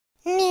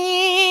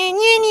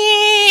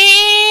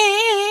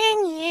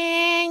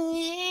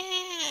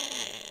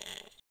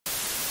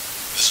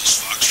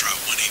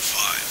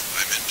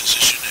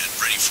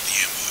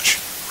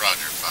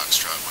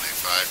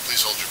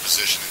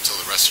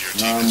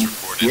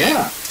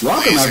Yeah,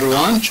 welcome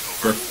everyone.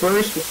 The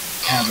first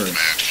ever.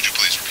 Command, could you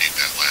please repeat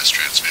that last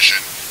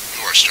transmission?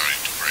 You are starting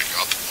to break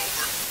up.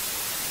 Over.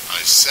 I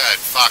said,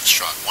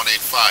 Foxtrot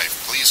 185,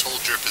 please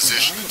hold your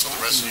position until the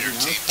rest of your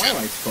team can...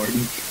 Twilight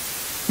Spartan.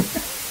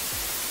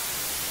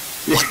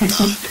 What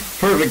the?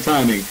 Perfect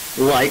timing,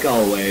 like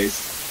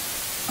always.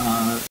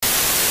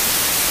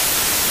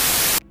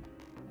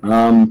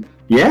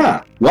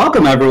 Yeah,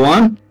 welcome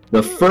everyone.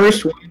 The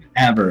first one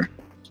ever.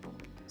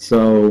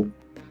 So,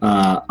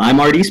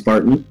 I'm RD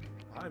Spartan.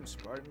 I'm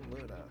Spartan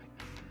Luna.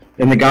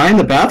 And the guy in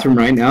the bathroom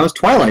right now is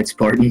Twilight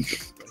Spartan. He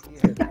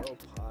had no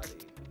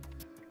potty.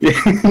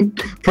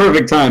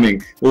 Perfect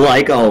timing,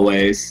 like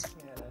always.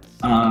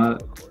 Of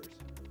course.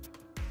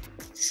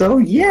 So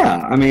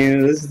yeah, I mean,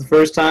 this is the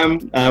first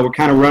time we're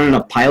kind of running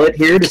a pilot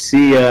here to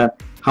see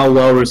how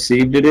well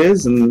received it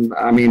is, and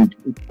I mean,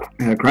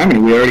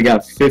 criminy, we already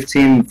got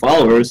 15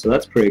 followers, so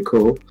that's pretty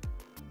cool.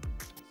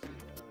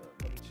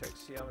 Let me check,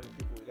 see how many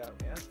people we got.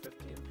 Yeah, 15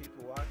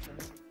 people watching.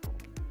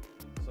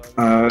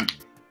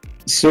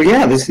 So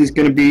yeah, this is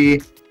gonna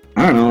be,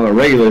 I don't know, a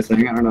regular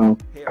thing. I don't know.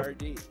 Hey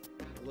RD,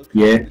 look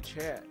Yeah. at the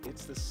chat.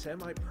 It's the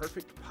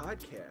semi-perfect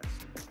podcast.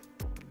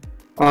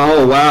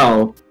 Oh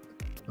wow,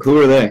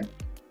 who are they?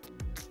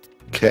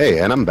 Okay,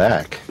 and I'm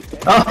back.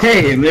 Oh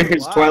hey, and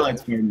there's Wow. Twilight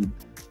Spartan.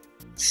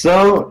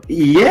 So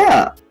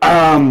yeah,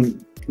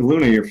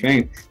 Luna, you're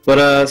faint.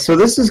 But so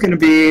this is gonna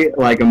be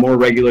like a more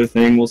regular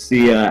thing. We'll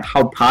see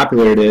how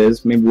popular it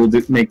is. Maybe we'll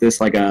make this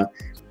like a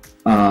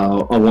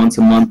once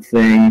a month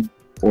thing,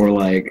 or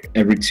like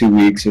every 2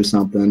 weeks or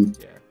something.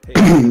 Yeah.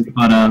 Hey,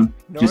 But Nora's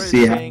just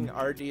see how. saying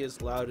RD is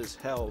loud as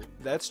hell.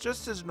 That's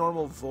just his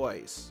normal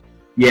voice.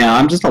 Yeah,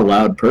 I'm just a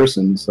loud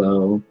person,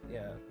 so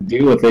Yeah.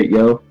 deal with it,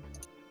 yo.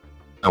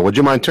 Now, would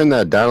you mind turning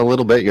that down a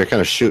little bit? You're kind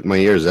of shooting my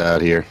ears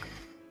out here.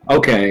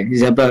 Okay,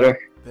 is that better?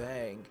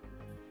 Bang.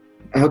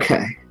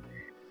 Okay.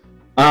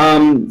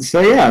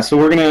 So yeah, so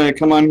we're gonna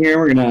come on here.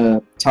 We're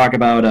gonna talk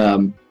about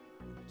Stuff.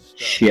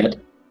 shit,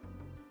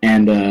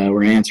 and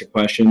we're gonna answer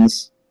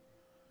questions.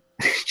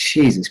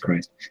 Jesus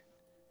Christ.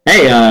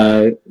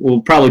 Hey,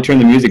 we'll probably turn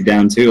the music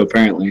down too.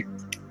 Apparently.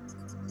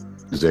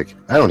 Music.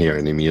 I don't hear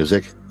any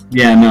music.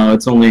 Yeah, no,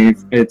 it's only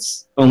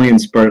in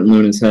Spartan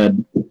Luna's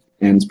head,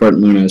 and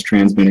Spartan Luna is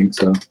transmitting.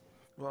 So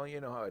Well,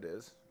 you know how it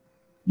is.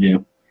 yeah.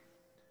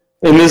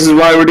 And this is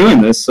why we're doing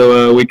this,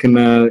 so we can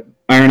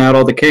iron out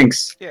all the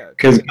kinks. Yeah.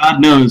 Because God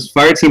knows,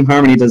 Fireteam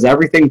Harmony does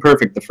everything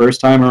perfect the first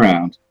time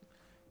around.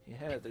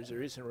 Yeah, there's a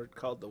reason we're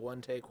called the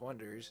One Take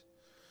Wonders.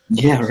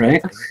 Yeah,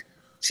 right?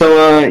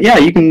 So, yeah,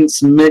 you can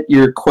submit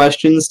your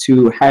questions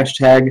to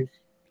hashtag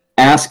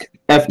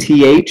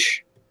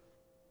AskFTH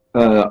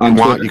on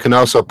Twitter. You can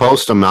also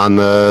post them on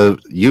the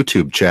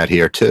YouTube chat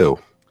here, too.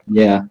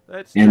 Yeah,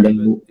 That's and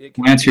true, but it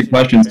can we'll answer your be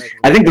questions. back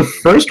I think the later.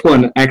 first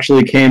one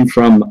actually came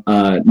from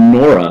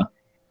Nora.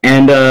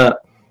 And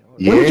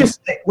Yeah.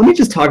 let me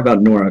just talk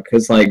about Nora,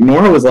 because like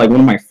Nora was like one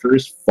of my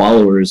first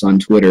followers on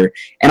Twitter,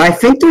 and I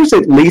think there's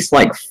at least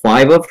like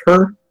 5 of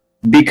her,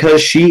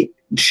 because she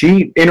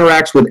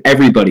interacts with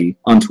everybody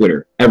on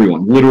Twitter,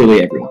 everyone,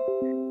 literally everyone.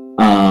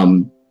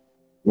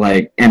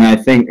 And I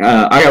think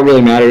I got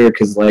really mad at her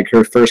because like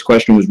her first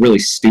question was really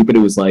stupid. It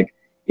was like,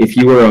 if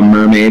you were a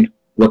mermaid,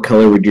 what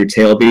color would your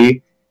tail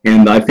be?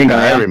 And I think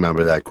I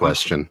remember that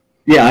question.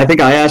 yeah, I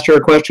think I asked her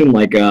a question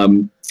like,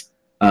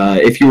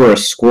 if you were a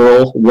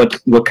squirrel,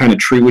 what kind of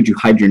tree would you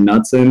hide your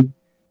nuts in?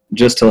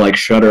 Just to like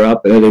shut her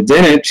up. And it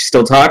didn't. She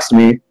still talks to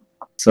me.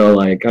 So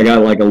like I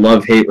got like a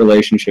love-hate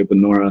relationship with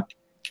Nora.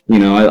 You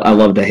know, I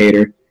love to hate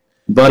her.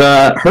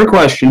 But her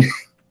question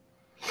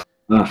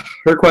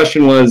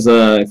was,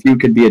 if you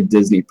could be a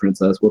Disney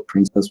princess, what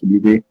princess would you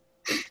be?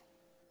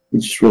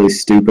 It's just really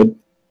stupid.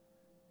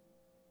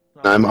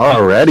 I'm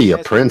already a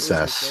That's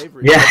princess. your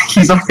favorite. Yeah,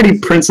 he's already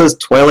Princess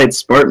Twilight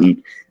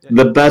Spartan,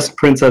 the best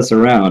princess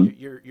around.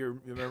 You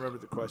remember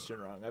the question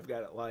wrong. I've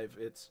got it live.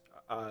 It's,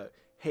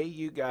 hey,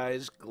 you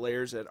guys,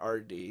 glares at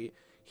RD.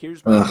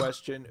 Here's my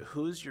question.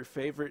 Who's your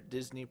favorite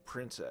Disney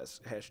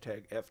princess?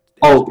 Hashtag F.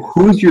 Oh,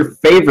 who's your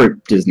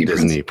favorite Disney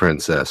princess? Disney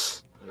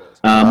princess.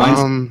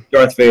 Mine's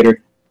Darth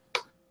Vader.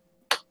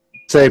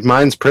 Say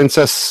mine's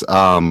Princess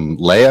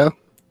Leia,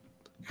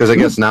 because I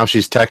guess now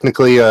she's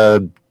technically a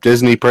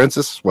Disney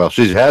princess. Well,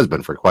 she has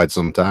been for quite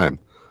some time.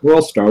 We're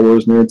all Star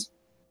Wars nerds.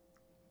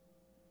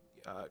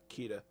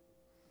 Kita.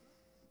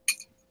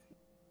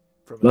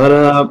 From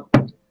But,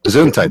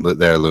 Zoom tight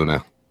there,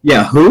 Luna.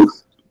 yeah, who?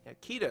 yeah,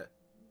 Kita.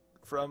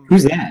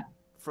 Who's that?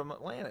 From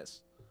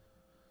Atlantis.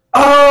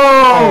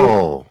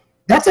 Oh!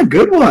 That's a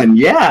good one.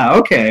 Yeah,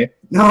 okay.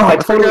 No, I I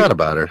totally forgot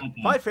about her.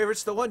 My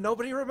favorite's the one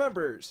nobody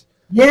remembers.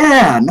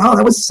 Yeah, no,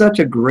 that was such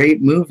a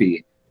great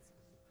movie.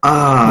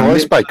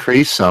 Voiced by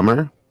Cree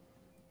Summer.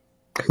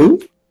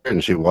 Who?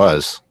 And she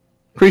was.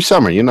 Cree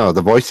Summer, you know,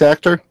 the voice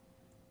actor?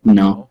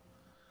 No.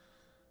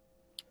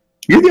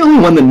 You're the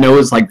only one that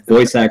knows, like,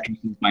 voice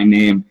actresses by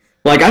name.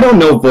 Like, I don't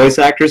know voice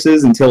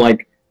actresses until,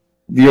 like,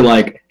 you're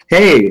like,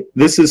 hey,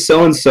 this is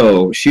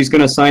so-and-so. She's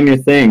going to sign your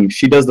thing.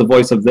 She does the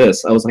voice of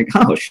this. I was like,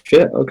 oh,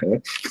 shit,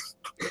 okay.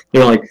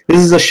 They're like,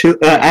 this is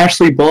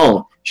Ashley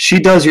Ball. she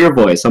does your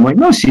voice. I'm like,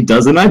 no, she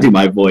doesn't. I do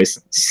my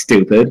voice.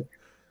 Stupid.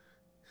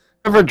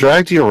 Never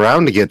dragged you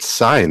around to get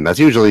signed. That's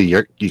usually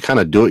you kind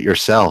of do it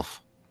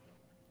yourself.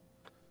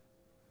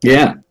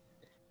 Yeah.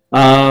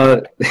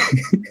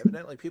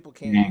 Evidently, people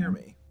can't hear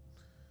me.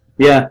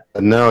 Yeah.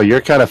 No,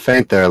 you're kind of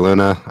faint there,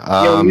 Luna.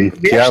 we Do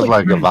you have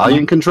like a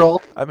volume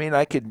control? I mean,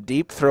 I could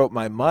deep throat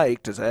my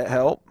mic. Does that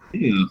help?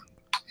 Yeah.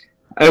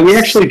 We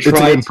actually It's an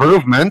tried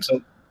improvement.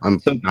 I'm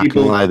not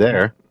gonna lie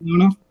there.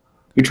 Luna.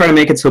 We try to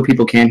make it so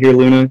people can't hear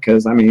Luna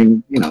because, I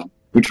mean, you know,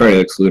 we try to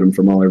exclude him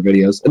from all our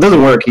videos. It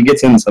doesn't work. He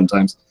gets in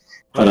sometimes.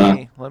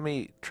 But let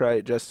me try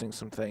adjusting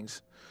some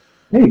things.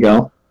 there you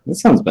go. That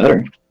sounds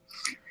better.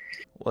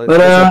 Well, it's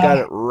 'cause I got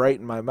it right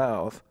in my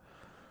mouth.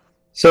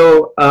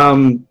 So,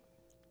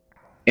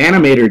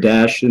 Animator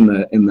Dash in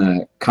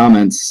the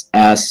comments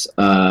asks,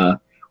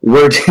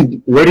 where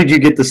did you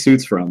get the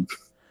suits from?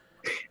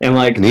 And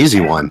like An easy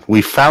one.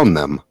 We found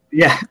them.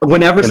 yeah,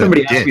 whenever And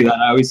somebody it asks did. me that,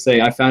 I always say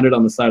I found it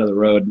on the side of the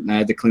road and I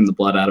had to clean the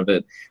blood out of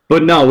it.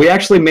 But no, we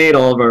actually made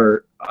all of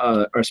our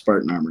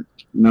Spartan armor.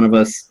 None of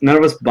us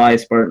buy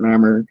Spartan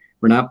armor.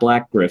 We're not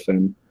Black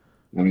Griffin.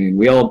 I mean,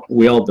 we all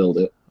build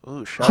it.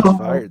 Ooh, shots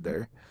fired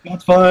there.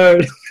 Shots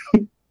fired.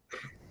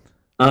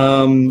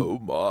 Oh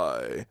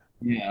my.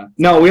 Yeah.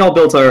 No, we all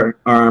built our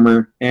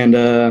armor, and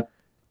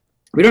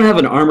we don't have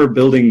an armor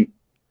building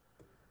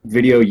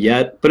video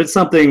yet, but it's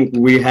something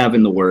we have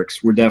in the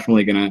works. We're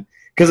definitely gonna,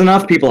 because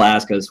enough people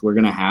ask us, we're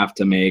gonna have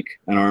to make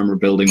an armor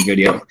building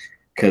video.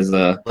 Because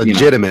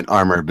Legitimate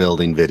armor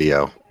building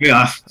video.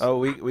 yeah. Oh,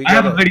 we I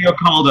have a video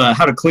called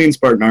 "How to Clean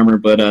Spartan Armor,"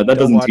 but that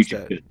doesn't watch teach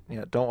that. you.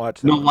 Yeah, don't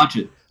watch that. No, watch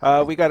it.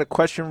 We got a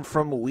question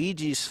from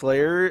Ouija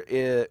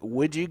Slayer.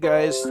 Would you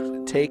guys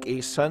take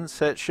a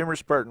Sunset Shimmer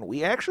Spartan?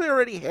 We actually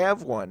already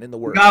have one in the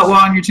works. Got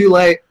one. You're too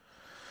late.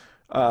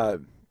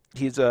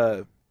 He's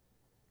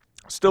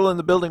still in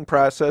the building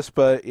process,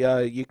 but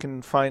you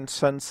can find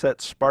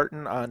Sunset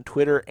Spartan on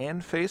Twitter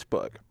and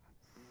Facebook.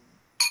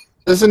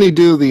 Doesn't he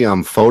do the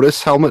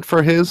Fotis helmet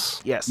for his?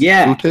 Yes.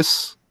 Yeah.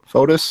 Fotis?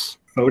 Fotis.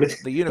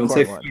 The unicorn Don't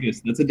say one.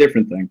 Fotis. That's a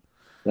different thing.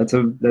 That's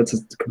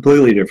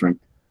completely different.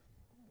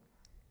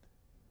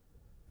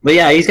 But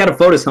yeah, he's got a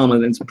Fotis helmet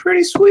and it's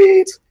pretty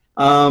sweet.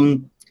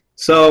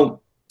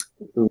 So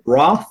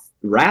Rathor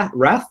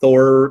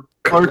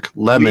Clark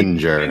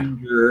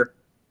Lemminger.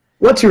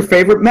 What's your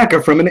favorite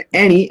mecha from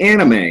any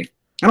anime? I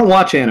don't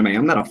watch anime.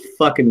 I'm not a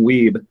fucking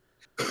weeb.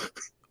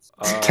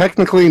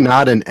 Technically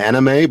not an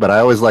anime, but I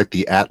always like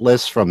the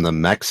Atlas from the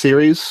Mech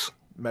series.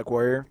 Mech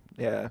Warrior.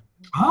 Yeah.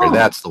 Or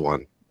that's the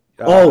one.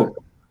 Oh,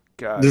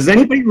 God. does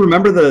anybody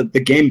remember the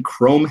game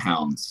Chrome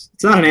Hounds?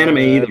 It's not an anime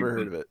either. I've never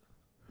heard of it.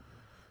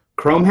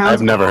 Chrome Hounds?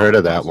 I've never heard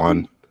of that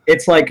one.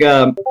 It's like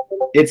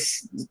it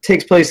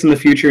takes place in the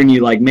future, and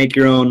you like make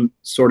your own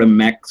sort of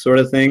mech sort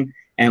of thing,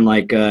 and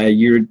like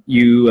you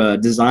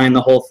design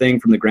the whole thing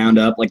from the ground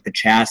up, like the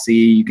chassis.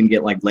 You can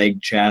get like leg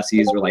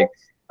chassis or like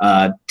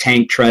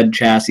tank tread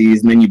chassis,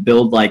 and then you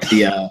build like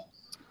the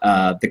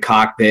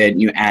cockpit,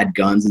 and you add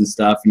guns and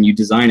stuff, and you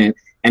design it,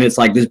 and it's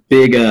like this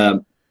big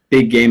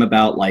game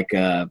about like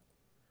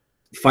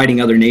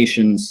fighting other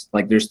nations.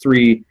 Like there's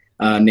 3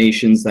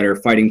 nations that are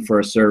fighting for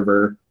a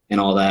server and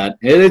all that.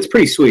 It's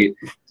pretty sweet.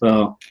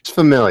 So It's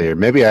familiar.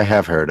 Maybe I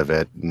have heard of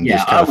it and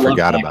just kind of I love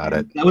forgot that about game.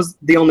 it. That was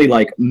the only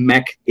like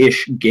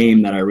mech-ish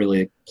game that I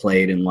really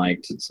played and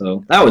liked.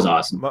 So that was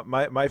awesome.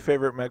 My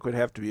favorite mech would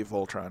have to be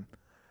Voltron.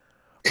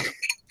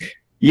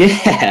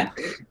 Yeah,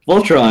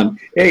 Voltron.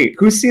 Hey,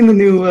 who's seen the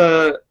new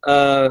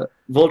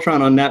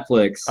Voltron on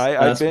Netflix?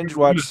 I binge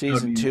watched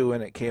season 2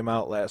 when it came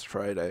out last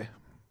Friday.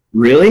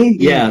 Really?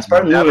 Yeah,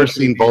 Spartan I've never Luna.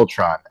 seen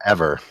Voltron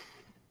ever.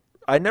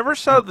 I never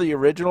saw the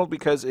original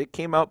because it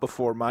came out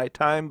before my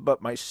time,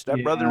 but my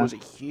stepbrother was a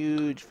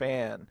huge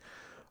fan.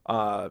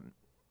 But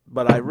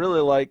I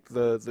really liked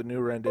the new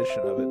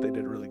rendition of it. They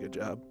did a really good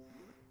job.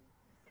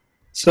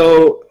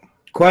 So,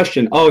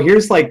 question. Oh,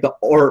 here's like the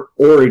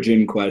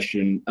origin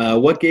question.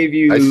 What gave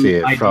you? I see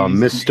it from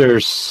ideas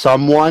Mr.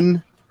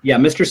 Someone. Yeah,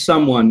 Mr.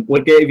 Someone.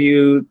 What gave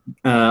you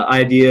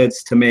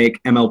ideas to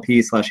make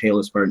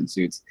MLP/Halo Spartan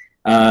suits?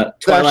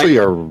 It's actually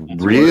a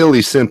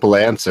really simple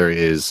answer.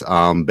 Is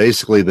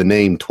basically the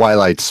name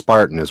Twilight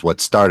Spartan is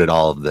what started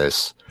all of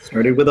this.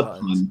 Started with a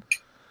pun.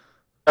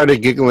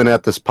 Started giggling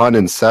at this pun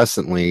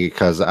incessantly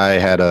because I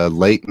had a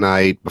late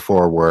night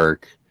before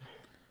work,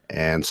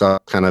 and so I'm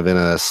kind of in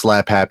a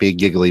slap-happy,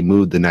 giggly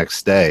mood the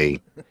next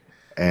day.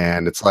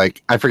 And it's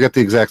like, I forget the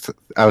exact...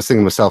 I was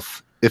thinking to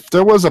myself, if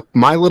there was a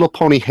My Little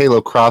Pony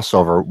Halo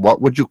crossover, what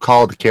would you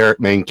call the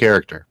main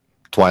character?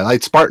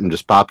 Twilight Spartan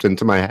just popped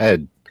into my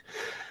head.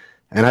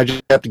 And I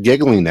just kept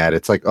giggling at it.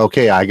 It's like,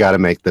 okay, I got to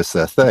make this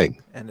a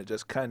thing. And it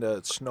just kind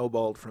of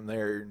snowballed from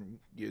there. And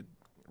you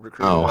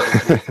recruited Oh.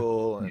 other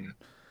people. And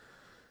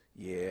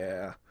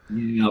yeah.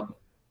 Yep.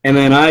 And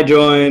then I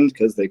joined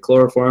because they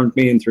chloroformed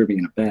me and threw me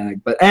in a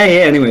bag. But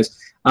hey, anyways,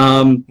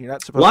 You're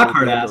not supposed Lockhart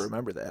to be able asked- to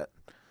remember that.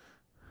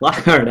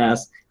 Lockhart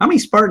asks, how many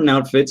Spartan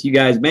outfits you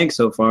guys make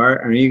so far?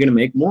 And are you going to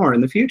make more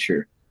in the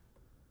future?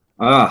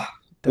 Well,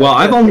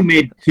 I've only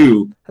made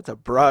 2. That's a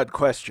broad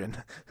question.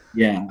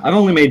 Yeah, I've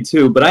only made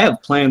 2, but I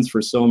have plans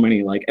for so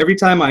many. Like every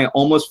time I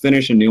almost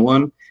finish a new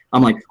one,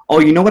 I'm like, oh,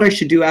 you know what I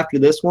should do after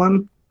this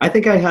one? I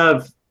think I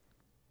have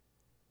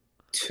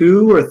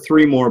 2 or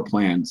 3 more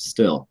plans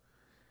still.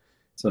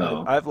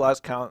 So I've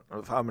lost count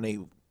of how many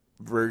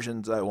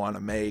versions I want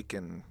to make,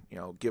 and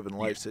given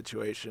life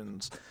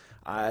situations,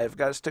 I've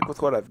got to stick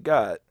with what I've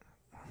got.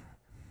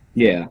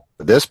 yeah.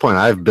 At this point,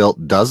 I've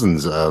built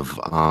dozens of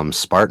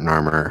Spartan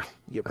armor.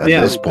 At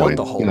this point,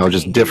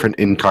 just different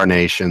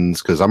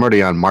incarnations, because I'm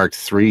already on Mark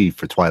III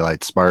for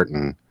Twilight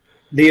Spartan.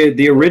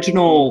 The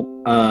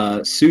original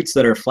suits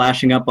that are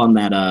flashing up on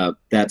that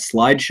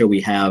slideshow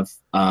we have,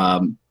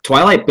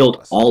 Twilight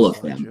built all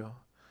of them.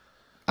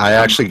 I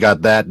actually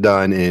got that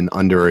done in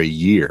under a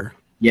year.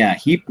 Yeah,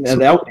 he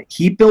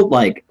built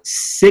like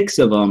 6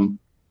 of them,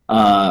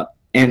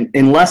 and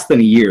in less than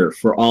a year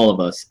for all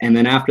of us. And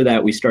then after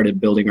that, we started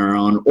building our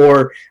own,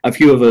 or a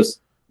few of us,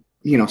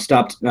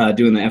 stopped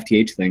doing the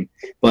FTH thing.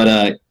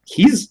 But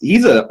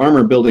he's an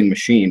armor building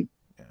machine.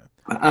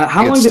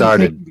 How long did it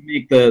take to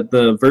make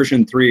the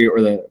version 3 or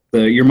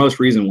your most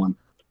recent one?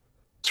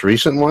 This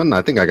recent one,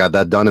 I think I got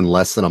that done in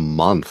less than a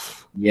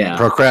month. Yeah,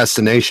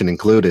 procrastination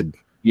included.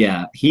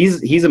 Yeah,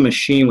 he's a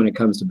machine when it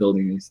comes to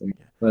building these things.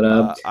 But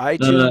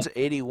iTunes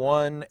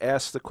 81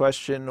 asked the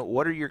question: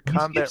 what are your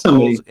combat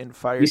roles in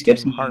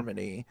Fireteam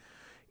Harmony,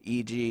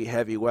 e.g.,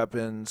 heavy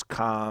weapons,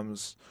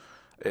 comms,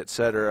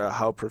 etc.?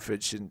 How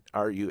proficient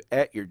are you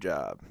at your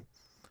job?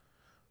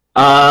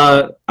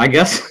 I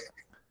guess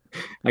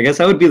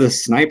I would be the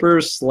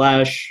sniper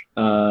slash.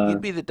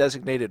 You'd be the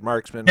designated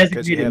marksman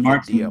because you have the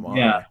DMR.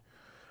 Yeah,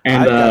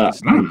 and I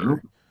don't know.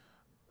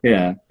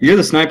 Yeah, you're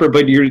the sniper,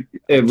 but you're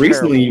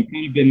recently you've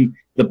kind of been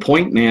the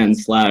point man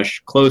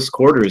slash close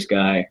quarters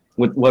guy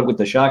with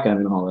the shotgun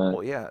and all that.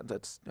 Well, yeah,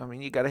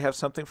 you got to have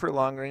something for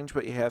long range,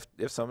 but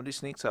if somebody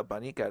sneaks up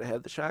on you, you got to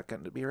have the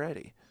shotgun to be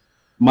ready.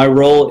 My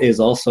role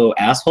is also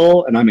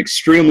asshole, and I'm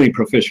extremely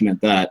proficient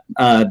at that.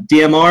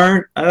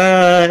 DMR,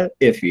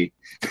 iffy.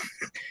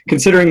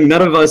 Considering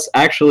none of us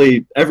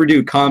actually ever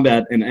do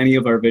combat in any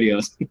of our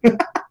videos.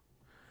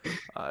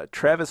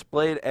 Travis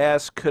Blade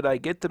asks, could I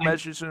get the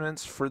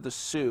measurements for the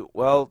suit?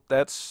 Well,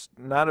 that's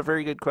not a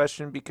very good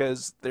question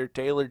because they're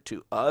tailored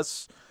to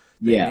us.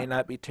 They may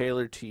not be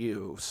tailored to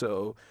you.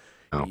 So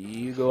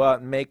you go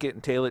out and make it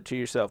and tailor it to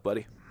yourself,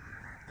 buddy.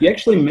 You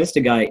actually missed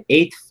a guy.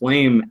 8th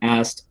Flame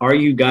asked, are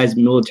you guys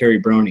military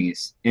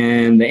bronies?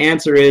 And the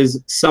answer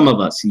is some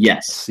of us,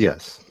 yes.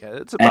 Yes. Yeah,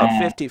 it's about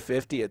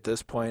 50-50 at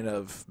this point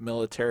of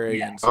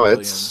military and civilian.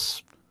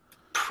 It's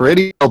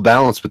pretty well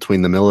balanced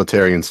between the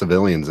military and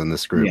civilians in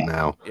this group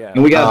now. Yeah.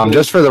 And we got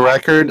just for the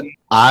record,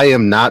 I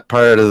am not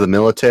part of the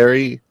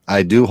military.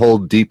 I do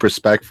hold deep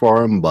respect for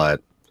them,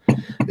 but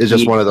it's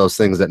just one of those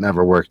things that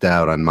never worked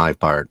out on my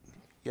part.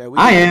 Yeah, we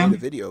made a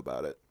video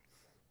about it.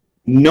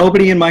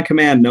 Nobody in my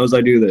command knows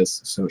I do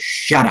this, so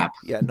shut up.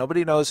 Yeah,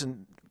 nobody knows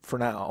for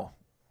now.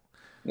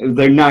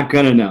 They're not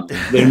gonna know.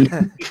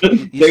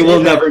 They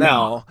will never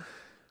know.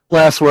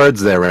 Last words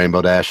there,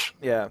 Rainbow Dash.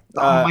 Yeah.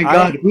 Oh my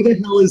God, who the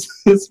hell is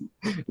this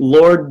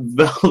Lord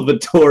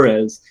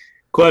Velvatores?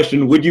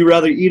 Question: would you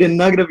rather eat a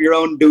nugget of your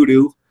own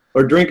doo-doo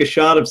or drink a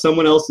shot of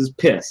someone else's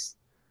piss?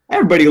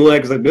 Everybody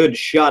likes a good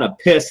shot of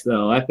piss,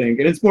 though, I think,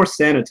 and it's more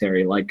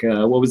sanitary. Like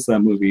what was that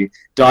movie?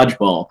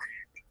 Dodgeball.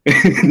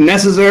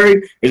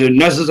 Necessary? Is it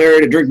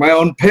necessary to drink my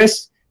own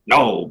piss?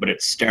 No, but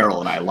it's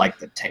sterile and I like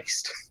the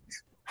taste.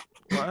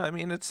 Well, I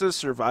mean, it's a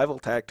survival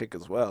tactic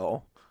as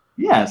well.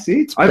 Yeah,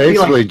 see? It's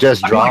basically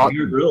just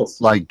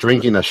like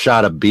drinking a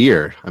shot of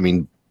beer. I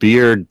mean,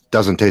 beer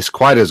doesn't taste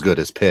quite as good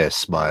as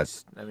piss,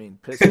 but... I mean,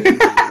 piss is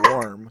usually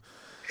warm.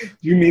 Do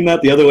you mean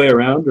that the other way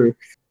around? Or?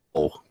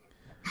 Oh,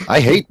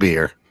 I hate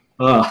beer.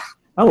 I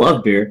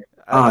love beer.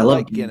 I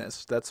love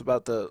Guinness. That's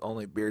about the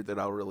only beer that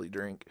I'll really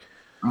drink.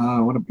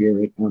 I want a beer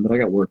right now, but I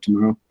got work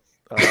tomorrow.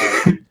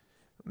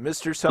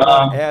 Mr.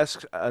 Someone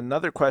asks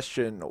another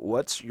question.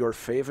 What's your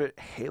favorite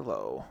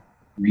Halo?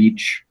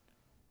 Reach.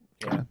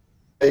 Yeah.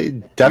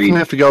 I definitely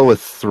have to go with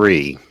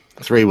 3.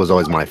 3 was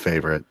always my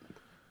favorite.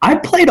 I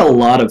played a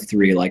lot of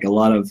 3, like a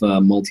lot of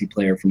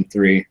multiplayer from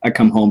 3. I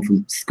come home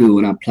from school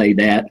and I played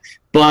that.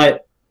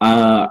 But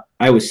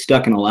I was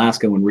stuck in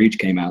Alaska when Reach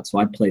came out, so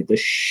I played the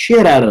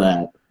shit out of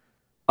that.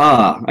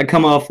 I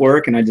come off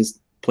work and I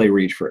just play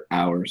Reach for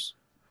hours.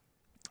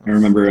 I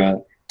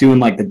remember doing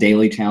like the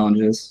daily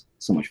challenges.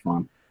 So much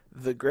fun.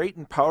 The Great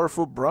and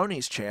Powerful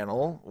Bronies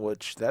channel,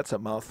 which that's a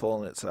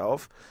mouthful in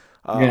itself.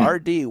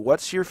 RD,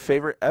 what's your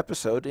favorite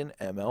episode in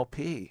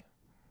MLP?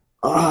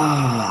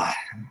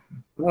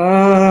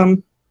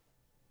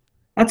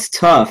 That's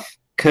tough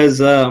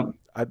because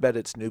I bet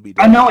it's Newbie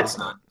Dash. I know it's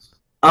not.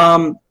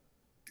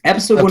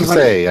 Episode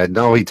 100. I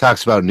know he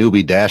talks about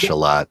Newbie Dash a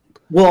lot.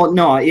 Well,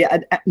 no, yeah,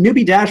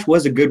 Newbie Dash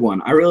was a good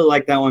one. I really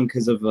like that one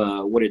because of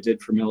what it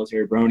did for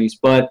military bronies.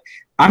 But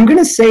I'm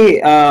gonna say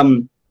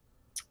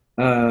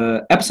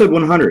episode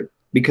 100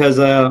 because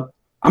I'm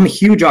a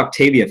huge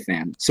Octavia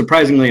fan.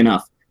 Surprisingly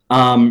enough,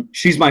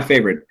 she's my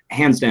favorite,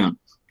 hands down.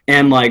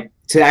 And like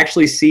to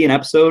actually see an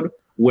episode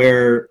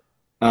where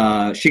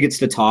she gets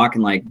to talk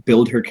and like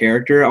build her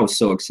character. I was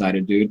so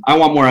excited, dude. I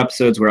want more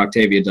episodes where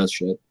Octavia does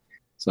shit.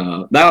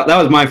 So that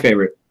was my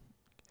favorite.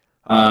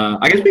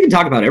 I guess we can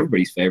talk about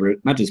everybody's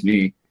favorite, not just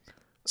me.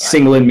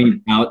 Singling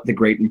me out, the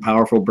great and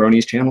powerful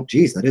Bronies channel.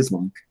 Jeez, that is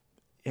long.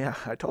 Yeah,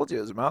 I told you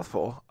it was a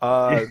mouthful.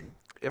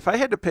 If I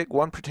had to pick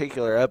one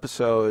particular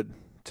episode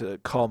to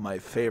call my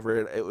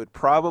favorite, it would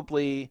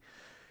probably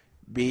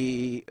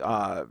be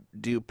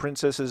Do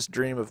Princesses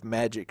Dream of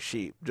Magic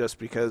Sheep, just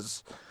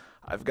because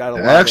I've got a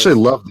lot I actually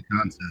love the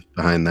concept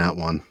behind that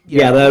one.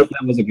 Yeah, that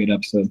was a good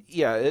episode.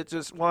 Yeah, it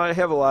just, well, I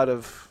have a lot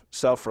of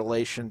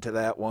self-relation to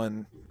that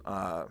one,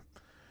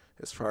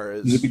 as far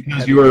as... Is it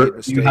because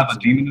you have a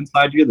demon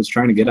inside you that's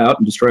trying to get out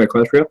and destroy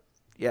Equestria?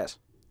 Yes.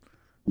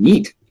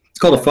 Neat. It's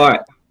called a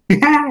fight.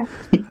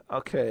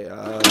 Okay,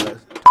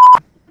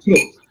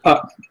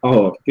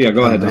 oh, yeah,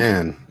 go ahead.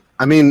 Man,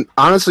 I mean,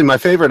 honestly, my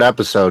favorite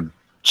episode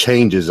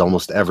changes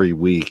almost every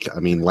week. I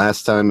mean,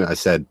 last time I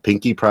said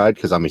Pinky Pride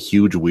because I'm a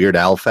huge Weird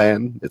Al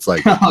fan. It's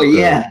like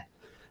the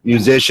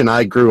musician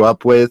I grew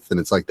up with, and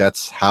it's like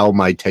that's how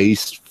my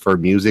taste for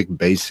music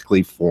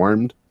basically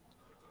formed.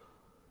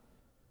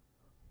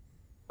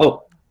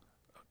 Oh,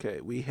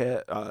 okay, we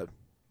had...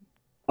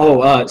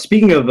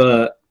 speaking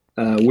of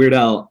Weird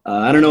Al,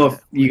 I don't know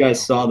if you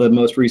guys saw the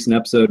most recent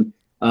episode,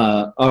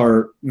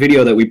 our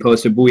video that we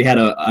posted, but we had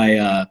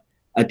a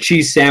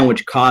cheese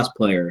sandwich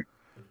cosplayer,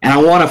 and I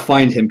want to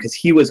find him because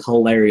he was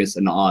hilarious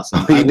and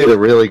awesome. He did a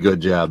really good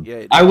job.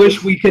 Yeah, I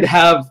wish we could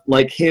have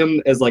like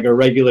him as like a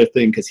regular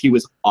thing because he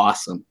was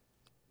awesome.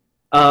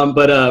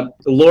 But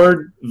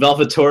Lord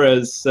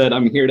Velvatorez said,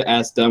 "I'm here to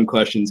ask dumb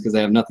questions because I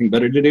have nothing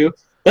better to do."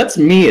 That's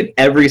me at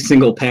every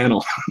single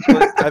panel.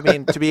 I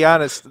mean, to be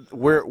honest,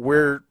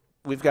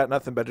 we've got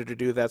nothing better to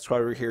do. That's why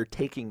we're here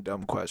taking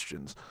dumb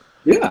questions.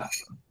 Yeah,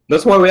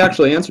 that's why we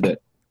actually answered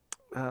it.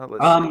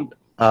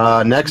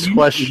 Next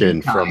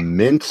question from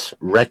Mint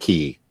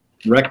Reki.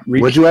 Would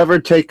Would you ever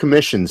take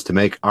commissions to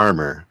make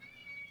armor?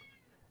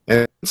 And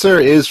the answer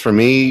is, for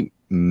me,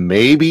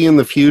 maybe in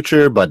the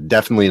future, but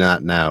definitely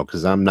not now,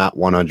 because I'm not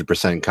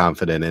 100%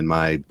 confident in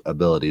my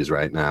abilities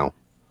right now.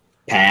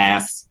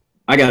 Pass.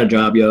 I got a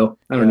job, yo.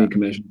 I don't need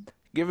commission.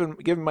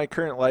 Given my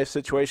current life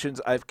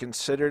situations, I've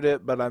considered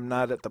it, but I'm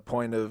not at the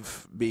point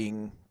of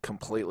being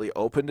completely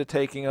open to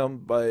taking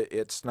them, but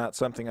it's not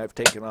something I've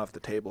taken off the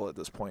table at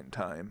this point in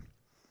time.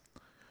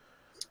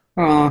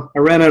 I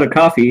ran out of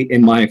coffee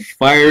in my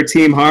Fire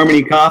Team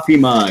Harmony coffee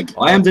mug.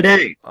 I am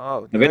today.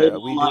 Oh, yeah,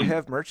 we do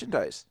have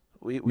merchandise.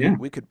 We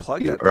could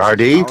plug that.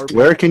 Rardit,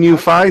 where can you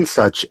find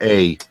such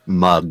a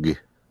mug?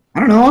 I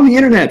don't know, on the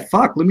internet.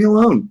 Fuck, leave me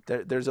alone.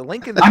 There's a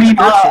link in the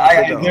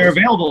description. They're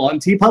available on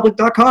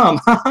tpublic.com.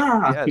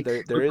 Yeah,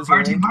 there is a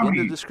link in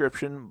the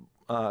description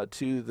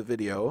to the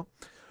video.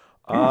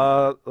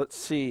 Let's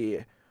see.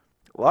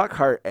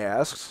 Lockhart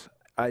asks,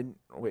 I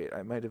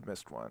might have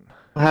missed one.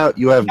 How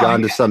you have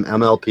gone to some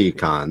MLP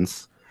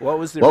cons. What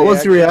was the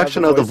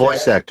reaction of the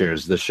voice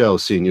actors, the show,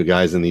 seeing you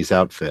guys in these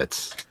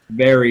outfits?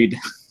 Varied.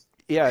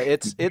 Yeah,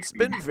 it's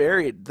been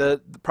varied.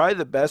 Probably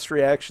the best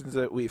reactions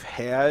that we've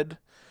had,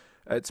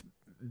 it's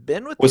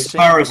been with the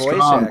same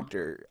voice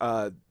actor.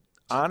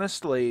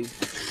 Honestly,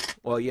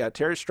 well, yeah,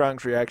 Tara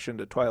Strong's reaction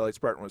to Twilight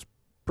Spartan was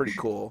pretty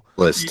cool.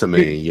 To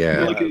me,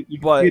 yeah. You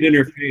could see it in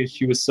her face.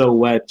 She was so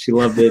wet. She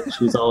loved it.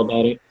 She was all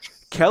about it.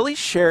 Kelly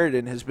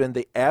Sheridan has been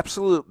the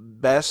absolute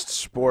best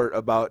sport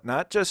about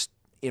not just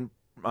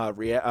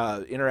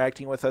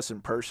interacting with us in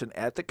person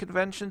at the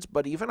conventions,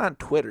 but even on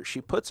Twitter.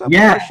 She puts up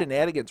her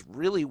shenanigans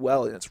really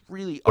well, and it's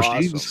really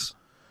awesome. She's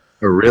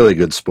a really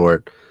good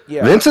sport.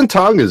 Yeah. Vincent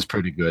Tong is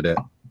pretty good at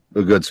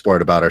a good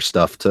sport about our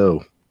stuff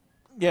too.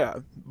 Yeah,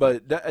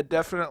 but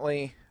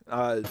definitely.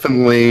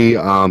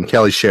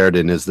 Kelly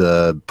Sheridan is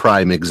the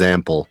prime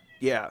example.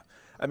 Yeah,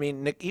 I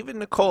mean, even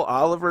Nicole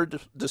Oliver,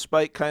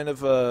 despite kind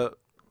of a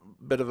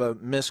bit of a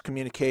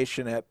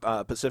miscommunication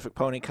at Pacific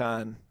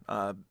PonyCon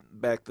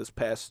back this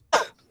past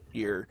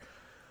year,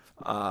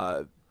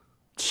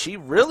 she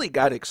really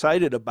got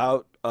excited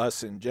about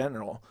us in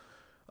general.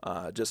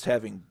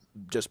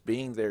 Just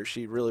being there,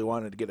 she really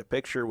wanted to get a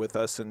picture with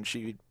us, and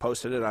she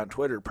posted it on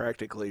Twitter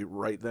practically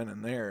right then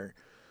and there.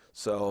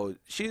 So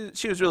she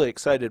was really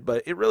excited,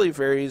 but it really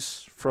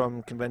varies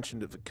from convention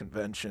to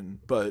convention.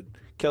 But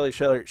Kelly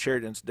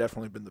Sheridan's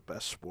definitely been the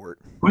best sport.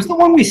 Who's the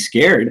one we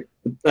scared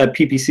at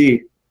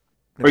PPC?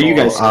 Or you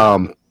guys?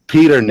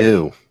 Peter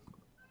knew.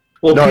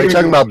 Well, no, you're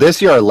talking about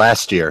this year or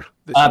last year?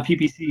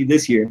 PPC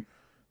this year.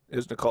 It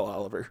was Nicole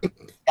Oliver.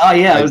 Oh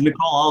yeah, it was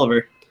Nicole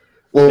Oliver.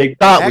 Well,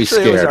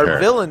 actually, it was our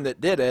villain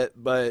that did it,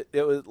 but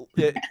it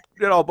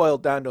all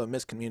boiled down to a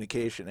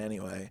miscommunication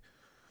anyway.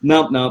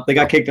 No, they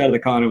got kicked out of the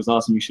con. It was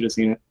awesome. You should have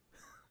seen it.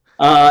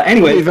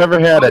 Anyway, we've ever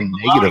had a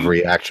negative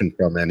reaction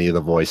from any of the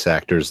voice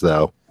actors,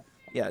 though.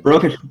 Yeah,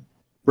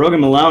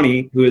 Brogan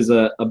Maloney, who is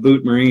a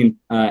boot Marine,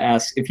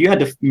 asks, if you had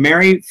to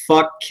marry,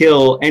 fuck,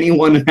 kill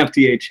anyone in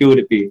FTH, who would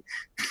it be?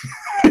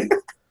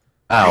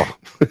 Ow.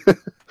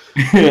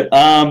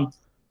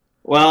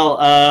 Well,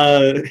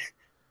 I'm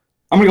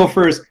gonna go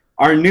first.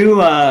 Our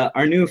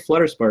new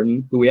Flutter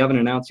Spartan, who we haven't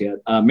announced yet,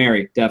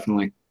 Mary,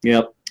 definitely.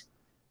 Yep.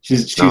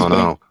 She's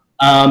No.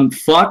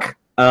 Fuck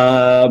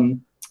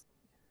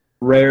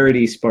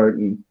Rarity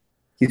Spartan.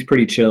 He's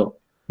pretty chill.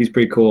 He's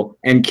pretty cool.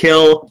 And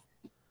kill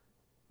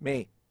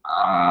Me.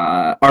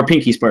 our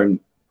Pinky Spartan.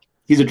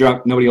 He's a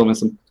drunk. Nobody will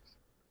miss him.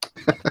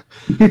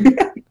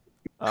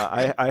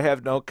 I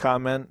have no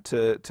comment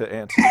to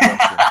answer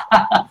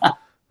the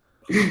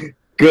question.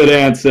 Good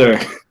answer.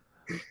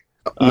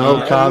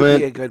 No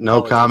comment.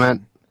 No politician.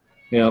 comment.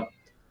 Yep.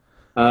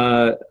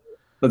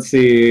 Let's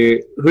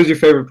see. Who's your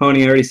favorite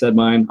pony? I already said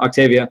mine.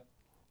 Octavia.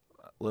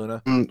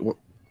 Luna.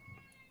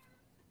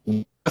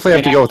 Definitely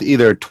have to go with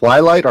either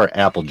Twilight or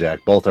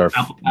Applejack. Both are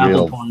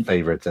real porn.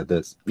 favorites at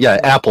this. Yeah,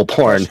 apple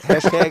porn.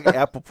 Hashtag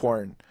apple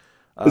porn.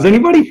 Is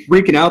anybody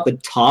freaking out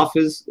that Toph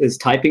is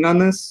typing on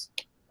this?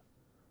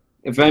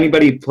 If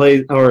anybody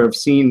plays or have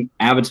seen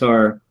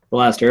Avatar: The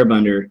Last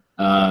Airbender,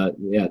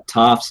 yeah,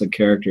 Toph's a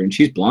character, and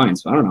she's blind,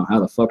 so I don't know how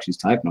the fuck she's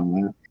typing on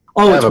that.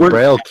 Oh, I it's have a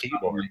Braille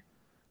keyboard.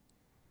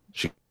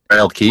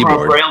 Braille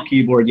keyboard. Braille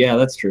keyboard, yeah,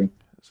 that's true.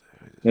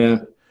 Yeah.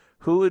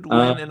 Who would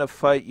win in a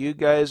fight, you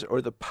guys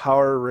or the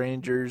Power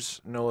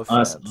Rangers? No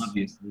offense. Us,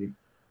 obviously.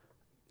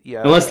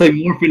 Yeah. Unless they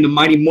morph into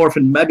Mighty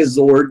Morphin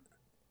Megazord.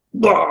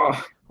 Ugh.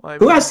 Well, I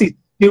Who mean, asks these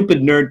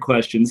stupid nerd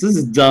questions? This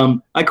is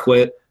dumb. I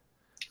quit.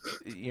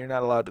 You're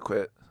not allowed to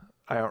quit.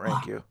 I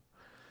outrank you.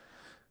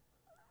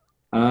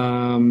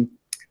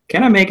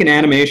 Can I make an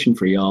animation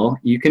for y'all?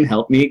 You can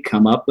help me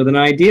come up with an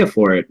idea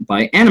for it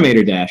by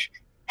Animator Dash.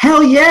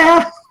 Hell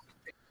yeah!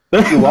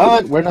 You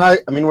what? We're not.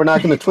 I mean, we're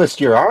not going to twist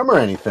your arm or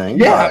anything.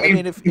 Yeah, I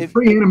mean, if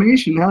free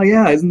animation, hell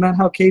yeah! Isn't that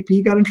how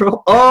KP got in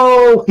trouble?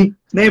 Oh,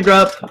 name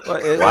drop.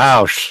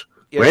 Wow.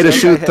 Way to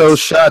shoot those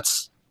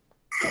shots.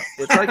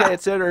 It's like I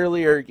had said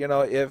earlier.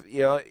 If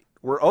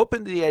we're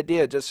open to the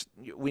idea, just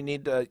we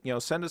need to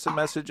send us a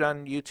message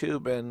on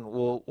YouTube and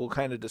we'll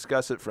kind of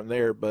discuss it from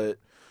there. But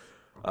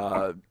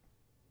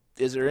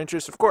is there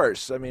interest? Of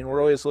course. I mean,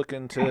 we're always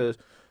looking to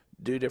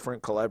do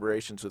different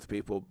collaborations with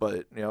people,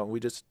 but we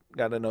just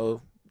got to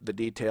know the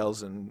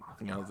details, and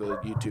the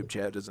YouTube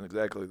chat isn't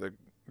exactly the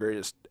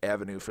greatest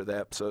avenue for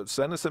that. So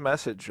send us a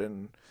message,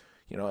 and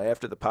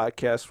after the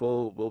podcast,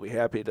 we'll be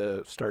happy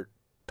to start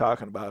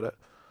talking about it.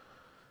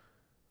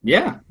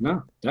 Yeah,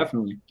 no,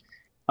 definitely.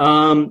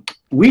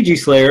 Ouija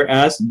Slayer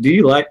asks, do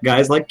you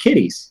guys like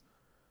kitties?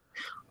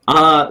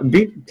 Tell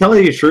you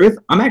the truth,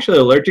 I'm actually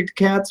allergic to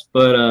cats,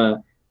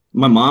 but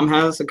my mom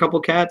has a couple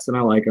cats, and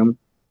I like them.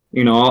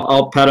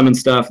 I'll pet them and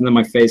stuff, and then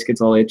my face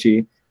gets all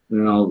itchy, and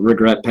then I'll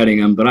regret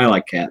petting them, but I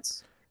like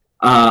cats.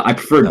 I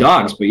prefer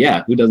dogs, but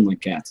yeah, who doesn't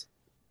like cats?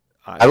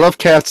 I love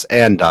cats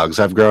and dogs.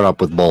 I've grown up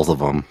with both of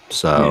them,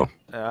 so...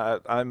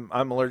 I'm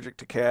allergic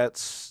to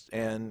cats,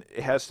 and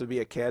it has to be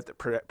a cat that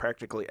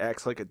practically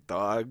acts like a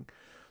dog.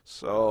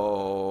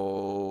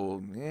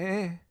 So,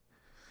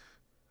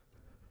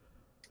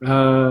 We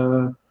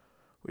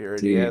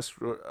already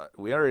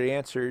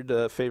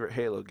answered favorite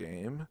Halo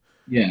game.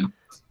 Yeah.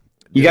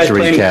 You guys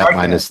play any card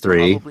games?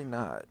 -3. Probably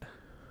not.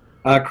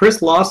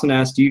 Chris Lawson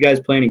asked, do you guys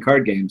play any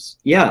card games?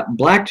 Yeah,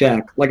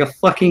 blackjack, like a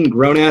fucking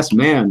grown-ass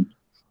man.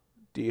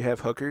 Do you have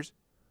hookers?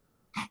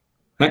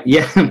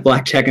 Yeah,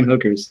 blackjack and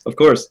hookers, of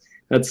course.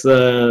 That's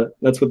what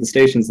the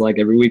station's like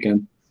every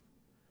weekend.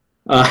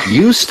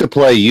 Used to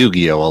play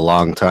Yu-Gi-Oh! A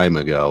long time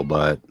ago,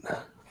 but...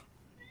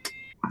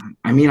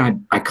 I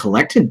mean, I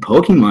collected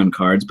Pokemon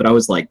cards, but I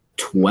was like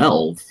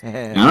 12.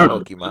 I don't know.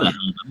 Pokemon.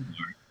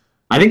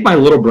 I think my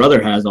little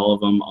brother has all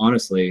of them,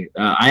 honestly.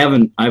 I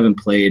haven't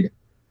played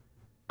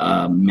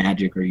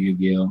Magic or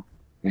Yu-Gi-Oh!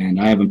 And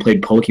I haven't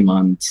played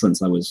Pokemon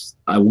since I was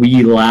a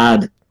wee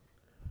lad.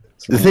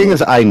 So, the thing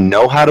is, I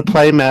know how to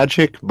play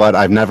Magic, but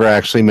I've never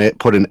actually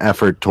put an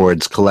effort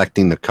towards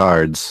collecting the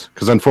cards.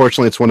 Because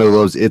unfortunately, it's one of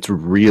those, it's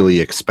really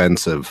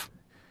expensive.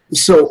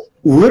 So,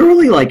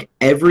 literally, like,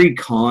 every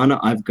con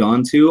I've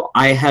gone to,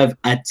 I have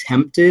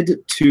attempted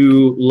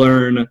to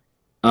learn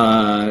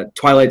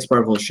Twilight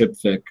Sparkle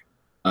Shipfic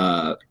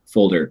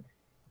folder.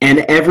 And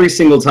every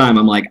single time,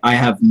 I'm like, I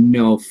have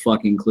no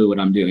fucking clue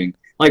what I'm doing.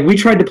 Like, we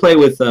tried to play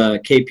with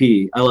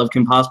KP. I love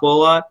Kim Possible a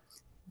lot.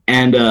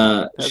 And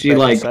she,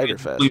 like,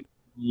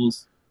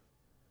 rules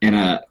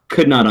and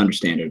could not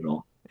understand it at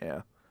all.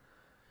 Yeah.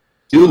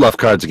 Do love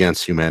Cards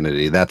Against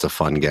Humanity. That's a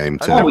fun game,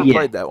 too. I never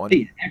played that one.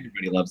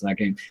 Everybody loves that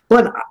game.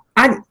 But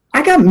I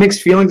got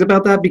mixed feelings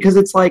about that because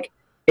it's like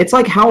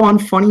how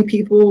unfunny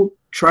people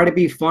try to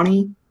be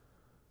funny.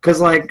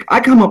 Because, like, I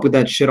come up with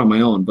that shit on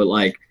my own, but,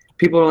 like,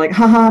 people are like,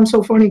 haha, I'm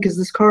so funny because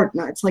this card.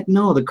 No, it's like,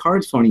 no, the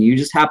card's funny. You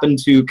just happen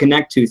to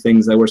connect to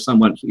things that were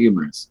somewhat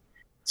humorous.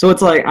 So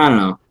it's like, I don't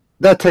know.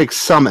 That takes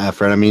some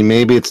effort. I mean,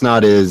 maybe it's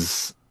not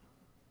as...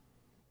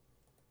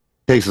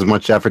 takes as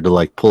much effort to,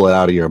 like, pull it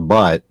out of your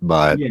butt,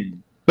 but... Yeah.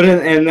 But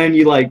and then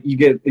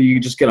you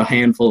just get a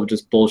handful of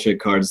just bullshit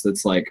cards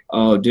that's like,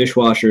 oh,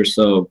 dishwasher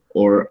soap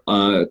or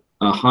a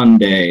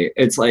Hyundai.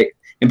 It's like,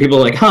 and people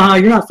are like, haha,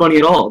 you're not funny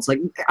at all. It's like,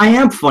 I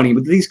am funny,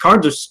 but these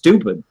cards are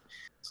stupid.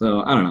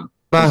 So I don't know.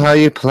 Not how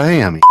you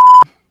play, I mean.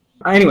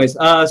 Anyways,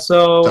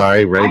 so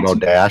sorry, Rainbow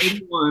Dash.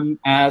 Everyone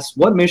asks,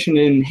 what mission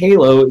in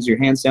Halo is your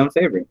hands down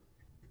favorite?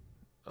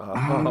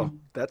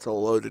 That's a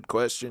loaded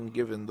question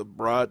given the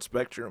broad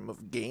spectrum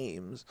of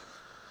games.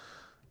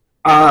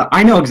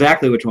 I know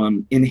exactly which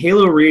one. In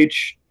Halo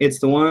Reach, it's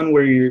the one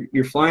where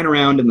you're flying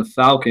around in the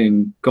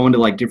Falcon, going to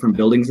like different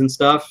buildings and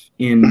stuff.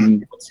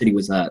 In what city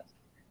was that?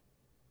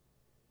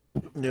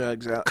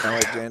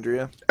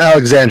 Alexandria.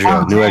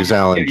 Alexandria, New Yeah,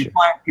 Alexandria.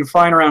 you're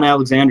flying around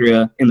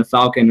Alexandria in the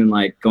Falcon and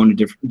like going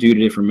to do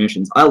different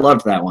missions. I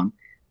loved that one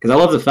because I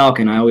love the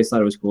Falcon. I always thought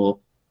it was cool,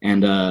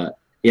 and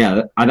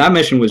yeah, that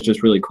mission was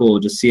just really cool.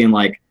 Just seeing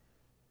like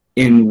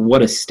in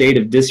what a state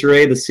of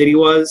disarray the city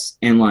was,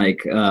 and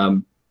like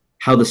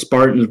how the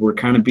Spartans were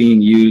kind of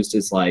being used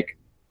as like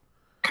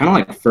kind of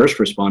like first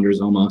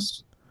responders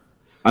almost.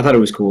 I thought it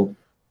was cool.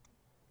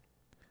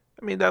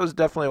 I mean, that was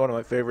definitely one of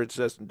my favorites,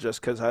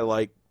 just because I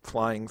like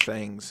flying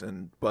things,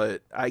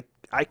 but I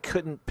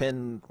couldn't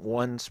pin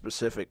one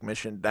specific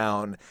mission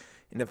down,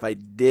 and if I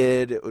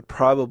did, it would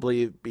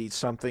probably be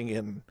something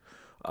in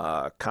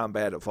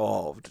Combat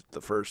Evolved,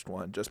 the first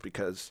one, just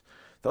because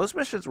those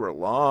missions were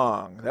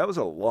long. That was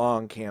a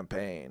long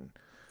campaign.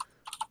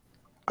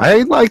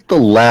 I like the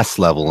last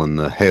level in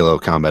the Halo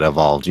Combat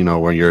Evolved, you know,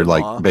 where you're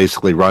like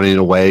basically running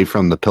away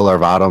from the Pillar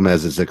of Autumn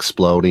as it's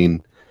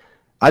exploding.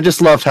 I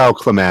just loved how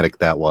climatic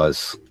that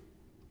was.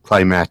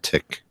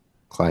 Climatic.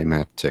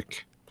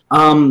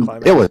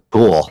 It was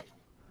cool.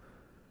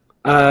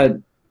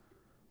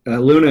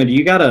 Luna, do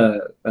you got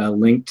a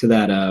link to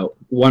that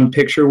one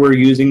picture we're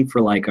using for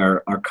like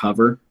our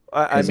cover?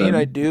 I mean,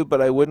 I do,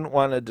 but I wouldn't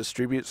want to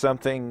distribute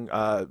something.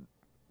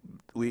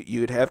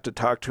 You'd have to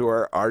talk to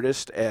our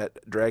artist at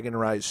Dragon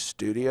Rise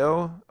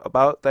Studio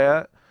about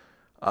that.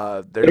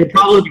 It'll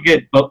probably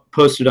get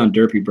posted on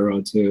Derpy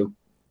Burrow too,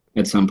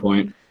 at some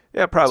point.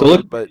 Yeah,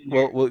 probably. But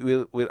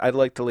I'd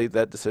like to leave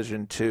that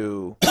decision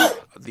to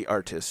the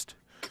artist.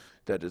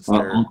 That is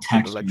their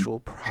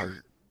intellectual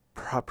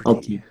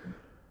property.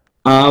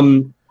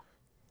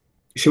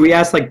 Should we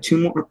ask like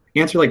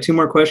answer like two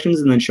more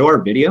questions and then show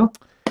our video?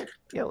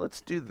 Yeah,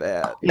 let's do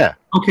that. Yeah.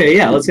 Okay,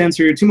 yeah, let's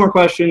answer two more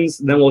questions,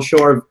 then we'll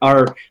show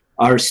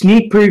our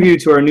sneak preview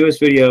to our newest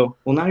video.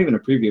 Well, not even a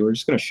preview, we're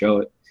just going to show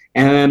it.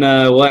 And then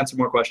we'll answer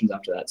more questions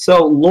after that.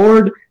 So,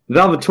 Lord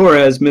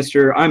Valvatorez,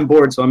 Mr. I'm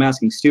bored, so I'm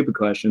asking stupid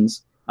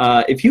questions.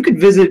 If you could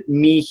visit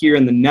me here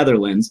in the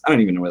Netherlands, I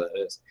don't even know where that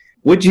is,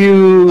 would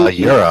you...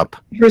 Europe.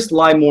 Interest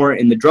lie more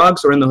in the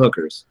drugs or in the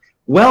hookers?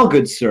 Well,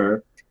 good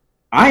sir,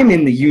 I'm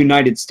in the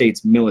United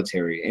States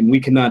military, and we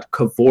cannot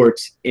cavort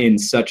in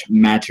such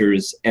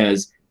matters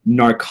as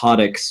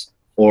narcotics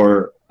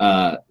or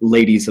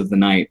ladies of the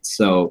night,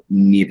 so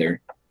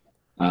neither.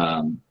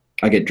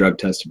 I get drug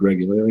tested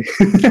regularly.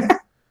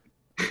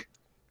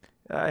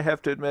 I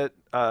have to admit,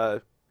 I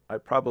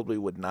probably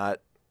would not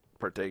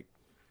partake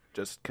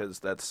just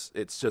because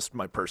it's just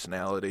my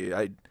personality.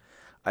 I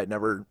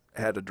never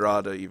had a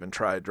draw to even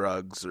try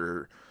drugs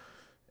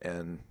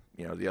and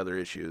you know, the other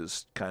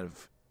issues kind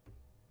of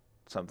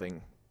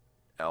something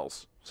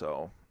else.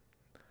 So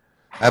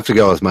I have to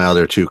go with my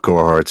other two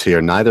cohorts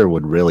here. Neither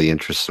would really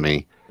interest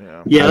me.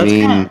 Yeah, I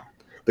mean,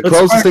 the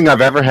closest thing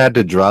I've ever had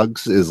to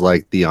drugs is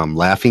like the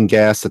laughing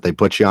gas that they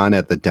put you on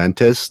at the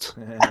dentist.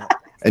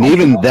 And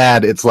even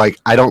that, it's like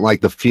I don't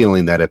like the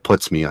feeling that it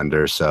puts me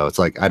under. So it's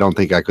like I don't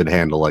think I could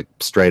handle like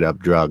straight up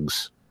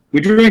drugs. We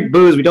drink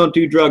booze. We don't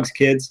do drugs,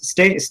 kids.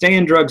 Stay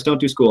in drugs. Don't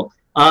do school.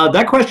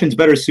 That question's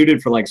better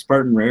suited for like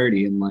Spartan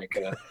Rarity and like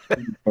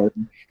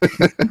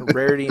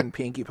Rarity and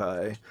Pinkie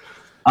Pie.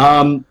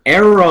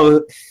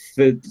 Arrow.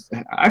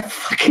 I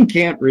fucking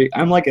can't read.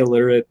 I'm like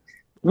illiterate.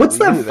 What's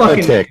that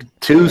fucking tick?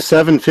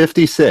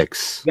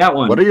 2756. That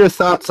one. What are your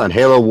thoughts on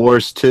Halo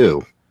Wars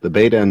 2, the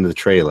beta and the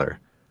trailer?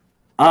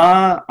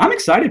 I'm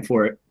excited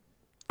for it.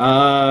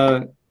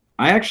 I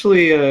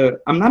actually,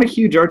 I'm not a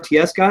huge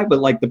RTS guy, but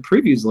like the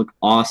previews look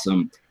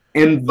awesome,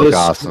 and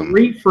the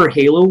story for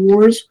Halo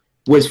Wars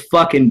was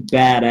fucking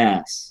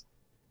badass.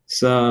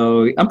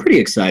 So I'm pretty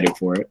excited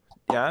for it.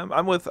 Yeah,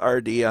 I'm with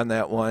RD on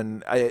that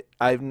one.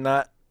 I've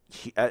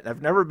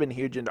never been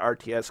huge into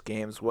RTS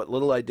games. What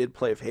little I did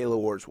play of Halo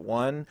Wars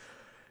 1,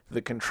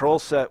 the control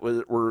set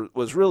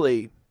was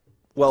really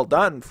well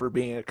done for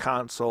being a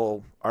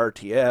console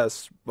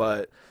RTS,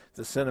 but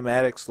the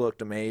cinematics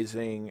looked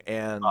amazing,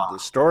 and the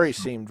story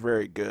seemed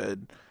very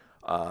good.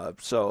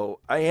 So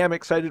I am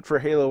excited for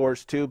Halo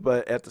Wars 2,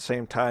 but at the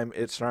same time,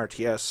 it's an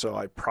RTS, so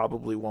I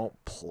probably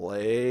won't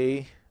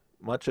play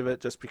much of it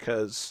just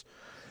because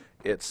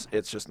it's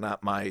just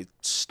not my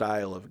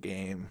style of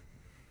game.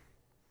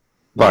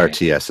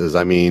 RTSs.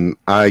 I mean,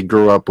 I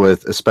grew up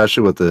with,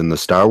 especially within the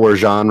Star Wars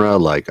genre,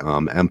 like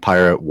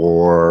Empire at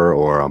War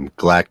or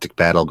Galactic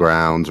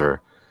Battlegrounds,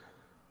 or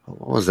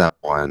what was that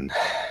one?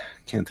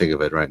 Can't think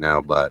of it right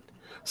now, but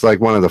it's like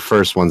one of the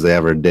first ones they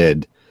ever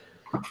did.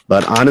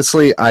 But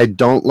honestly, I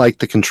don't like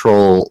the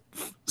control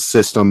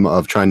system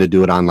of trying to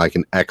do it on like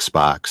an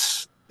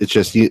Xbox. It's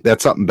just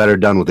that's something better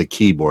done with a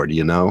keyboard,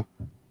 you know?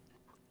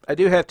 I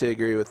do have to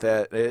agree with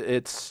that.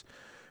 It's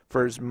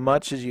for as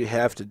much as you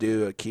have to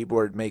do, a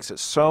keyboard makes it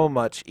so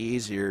much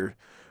easier.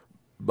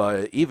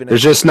 But even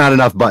there's just not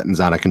enough buttons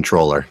on a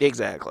controller.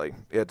 Exactly.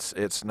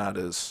 It's not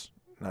as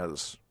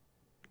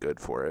good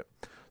for it.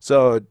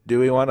 So, do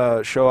we want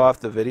to show off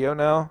the video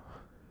now?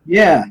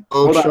 Yeah.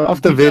 We'll show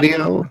off the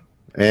video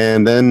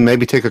and then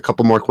maybe take a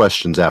couple more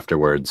questions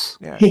afterwards.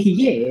 Yeah.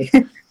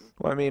 Yeah.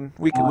 Well, I mean,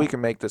 we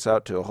can make this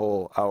out to a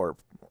whole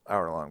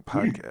hour-long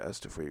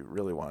podcast if we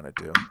really wanted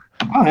to.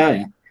 Oh hell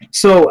yeah!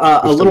 So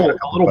a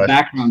little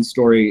background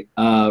story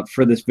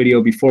for this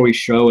video before we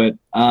show it.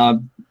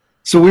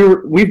 So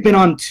we've been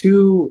on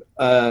two.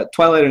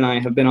 Twilight and I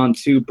have been on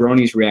two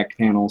Bronies React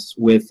panels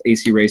with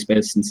AC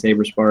Racebase and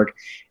Saber Spark,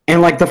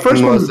 and like the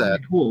first one was really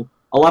cool.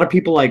 A lot of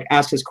people like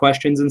asked us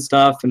questions and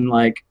stuff, and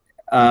like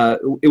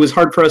it was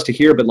hard for us to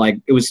hear, but like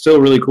it was still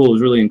really cool. It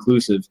was really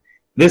inclusive.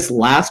 This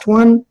last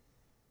one,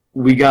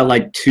 we got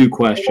like 2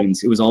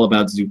 questions. It was all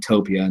about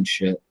Zootopia and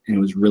shit, and it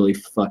was really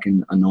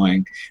fucking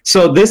annoying.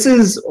 So this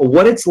is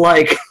what it's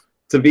like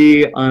to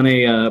be on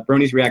a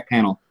Bronies React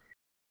panel.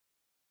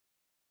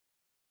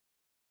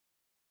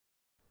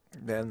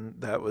 Then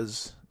that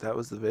was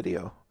the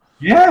video.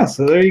 Yeah,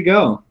 so there you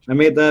go. I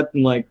made that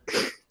in like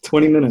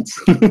 20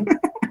 minutes.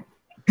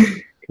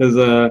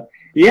 Because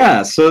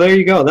yeah, so there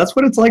you go. That's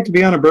what it's like to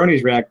be on a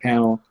Bronies React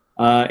panel.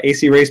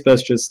 AC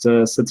Racebest just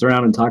sits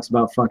around and talks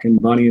about fucking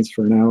bunnies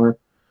for an hour.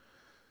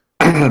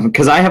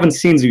 Because I haven't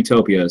seen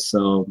Zootopia,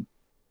 so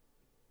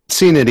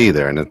Seen it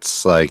either, and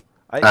it's like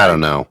I don't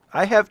know.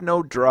 I have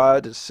no draw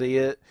to see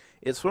it.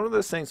 It's one of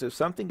those things. If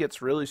something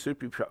gets really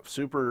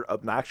super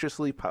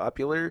obnoxiously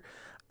popular,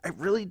 I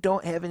really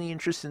don't have any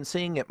interest in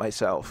seeing it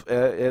myself.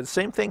 The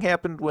same thing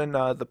happened when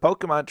the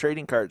Pokemon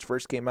trading cards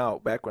first came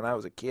out back when I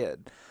was a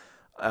kid.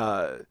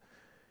 I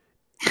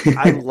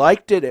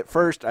liked it at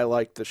first. I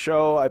liked the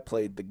show. I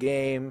played the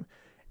game,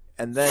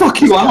 and then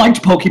fuck you. I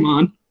liked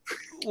Pokemon.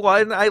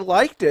 Well, I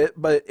liked it,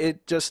 but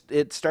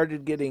it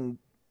started getting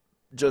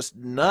just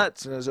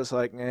nuts, and it was just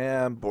like,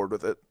 I'm bored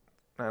with it.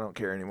 I don't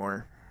care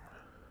anymore.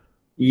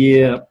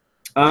 Yeah.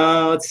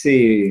 Let's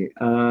see.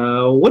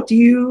 What do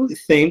you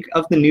think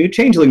of the new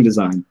Changeling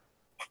design?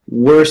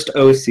 Worst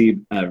OC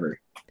ever.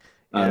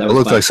 It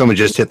looks like someone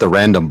just hit the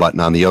random button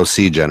on the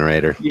OC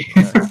generator.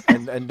 Yeah.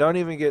 And don't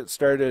even get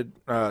started.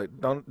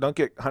 Don't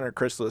get Hunter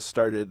Chrysalis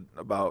started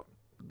about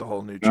the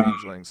whole new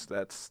Changelings.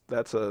 That's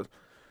a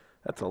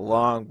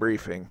long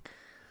briefing.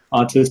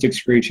 Autistic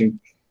screeching.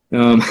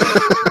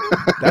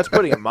 That's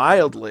putting it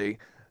mildly.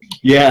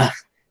 Yeah.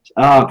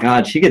 Oh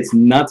god, she gets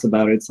nuts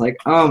about it. It's like,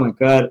 oh my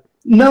god,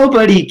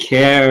 nobody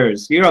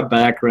cares. You're a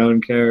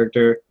background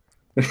character.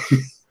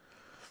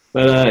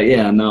 But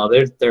yeah, no,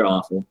 they're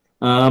awful.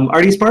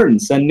 RD Spartan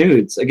send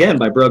nudes again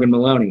by Brogan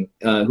Maloney,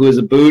 who is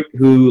a boot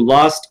who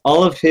lost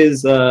all of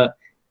his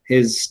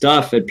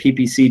stuff at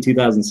PPC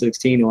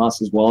 2016. He lost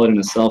his wallet and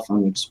his cell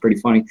phone, which is pretty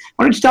funny.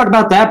 Why don't you talk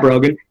about that,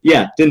 Brogan?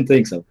 Yeah, didn't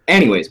think so.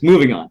 Anyways,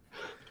 moving on.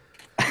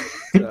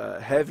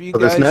 Have you So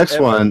guys this next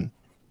one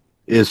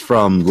is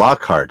from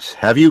Lockhart.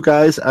 Have you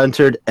guys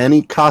entered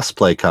any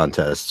cosplay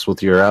contests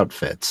with your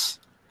outfits?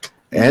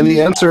 And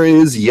the answer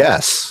is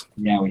yes.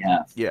 Yeah, we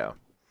have. Yeah.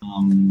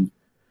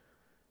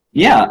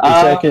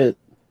 Yeah.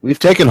 We've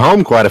taken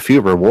home quite a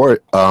few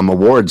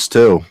awards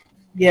too.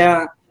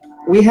 Yeah,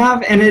 we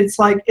have, and it's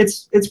like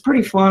it's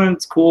pretty fun and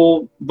it's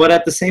cool, but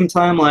at the same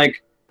time,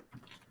 like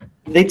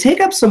they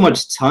take up so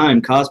much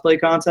time.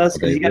 Cosplay contests,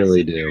 They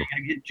really do. You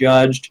gotta get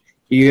judged.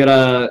 You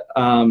gotta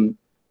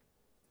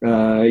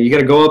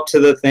go up to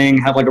the thing,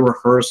 have like a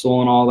rehearsal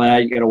and all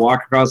that. You gotta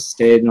walk across the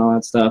stage and all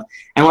that stuff.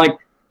 And like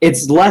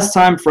it's less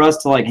time for us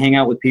to like hang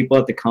out with people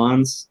at the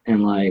cons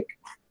and like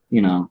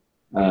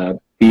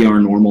be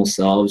our normal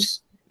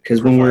selves.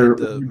 Because when we're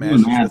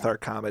doing that, with our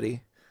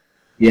comedy.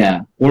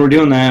 Yeah, when we're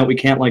doing that, we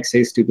can't like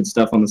say stupid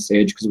stuff on the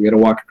stage because we got to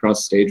walk across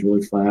the stage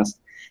really fast.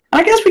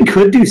 I guess we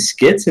could do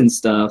skits and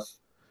stuff.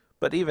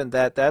 But even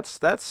that's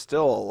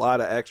still a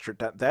lot of extra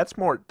time.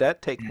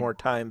 That takes more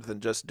time than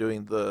just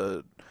doing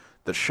the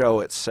show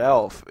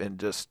itself, and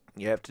just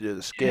you have to do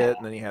the skit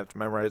and then you have to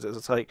memorize it.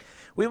 It's like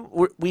we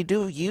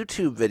do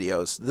YouTube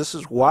videos. This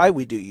is why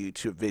we do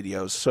YouTube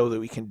videos, so that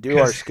we can do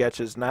our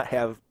sketches, not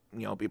have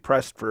be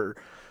pressed for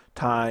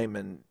time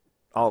and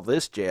all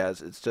this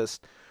jazz. It's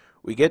just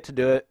we get to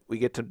do it. We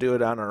get to do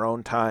it on our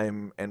own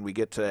time, and we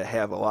get to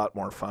have a lot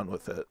more fun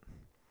with it.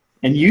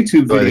 And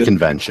YouTube videos, the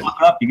convention.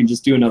 You can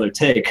just do another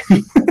take.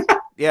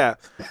 Yeah.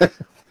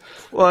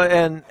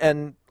 Well,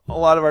 and a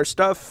lot of our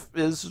stuff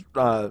is,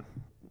 a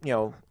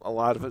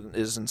lot of it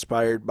is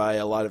inspired by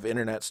a lot of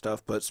internet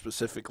stuff, but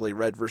specifically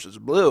Red versus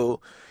Blue,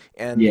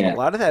 and a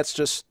lot of that's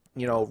just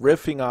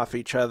riffing off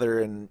each other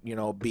and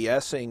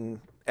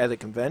BSing at a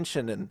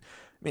convention. And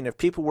I mean, if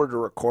people were to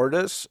record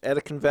us at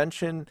a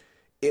convention,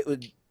 it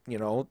would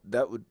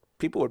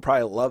people would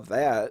probably love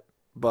that,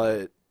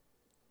 but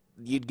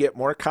you'd get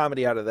more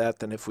comedy out of that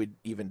than if we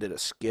even did a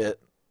skit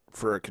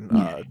for a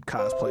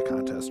cosplay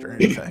contest or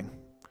anything.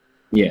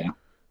 Yeah.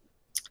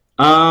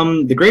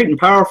 The Great and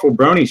Powerful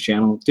Bronies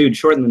channel. Dude,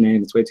 shorten the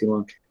name. It's way too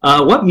long.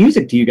 What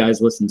music do you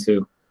guys listen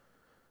to?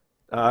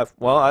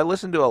 Well, I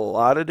listen to a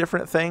lot of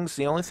different things.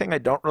 The only thing I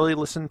don't really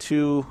listen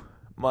to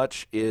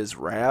much is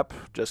rap,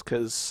 just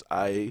because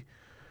I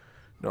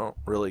don't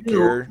really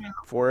care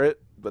for it,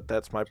 but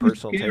that's my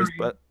personal taste.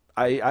 But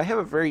I have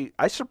a very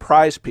I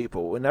surprise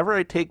people whenever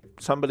I take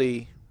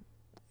somebody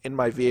in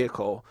my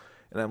vehicle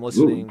and I'm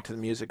listening to the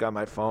music on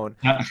my phone.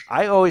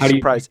 I always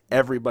surprise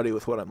everybody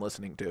with what I'm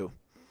listening to.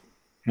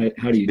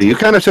 How do you? You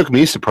kind of took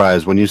me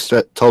surprised when you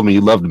told me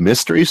you loved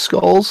Mystery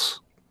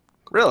Skulls.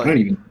 Really? I don't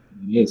even know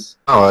what it is.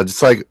 Oh,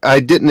 it's like I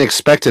didn't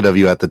expect it of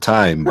you at the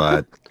time,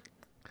 but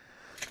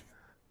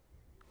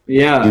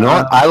yeah, you know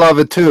what? I love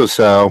it too.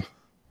 So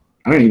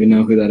I don't even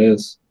know who that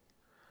is.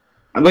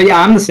 But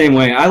yeah, I'm the same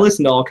way. I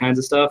listen to all kinds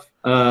of stuff.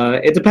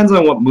 It depends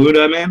on what mood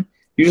I'm in.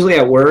 Usually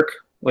at work,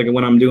 like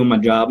when I'm doing my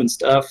job and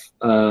stuff,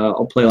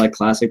 I'll play like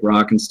classic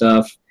rock and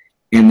stuff.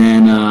 And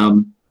then,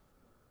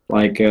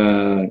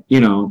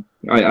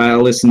 I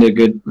listen to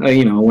good,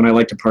 when I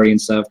like to party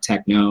and stuff,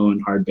 techno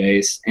and hard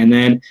bass. And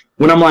then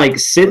when I'm like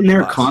sitting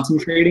there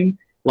concentrating,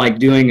 like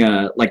doing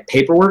like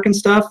paperwork and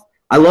stuff,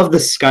 I love the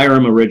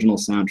Skyrim original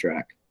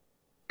soundtrack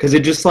because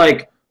it just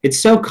like, it's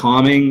so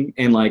calming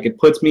and like it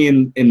puts me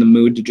in the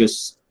mood to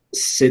just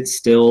sit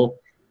still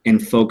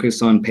and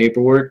focus on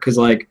paperwork because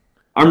like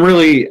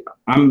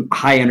I'm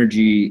high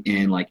energy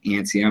and like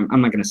antsy.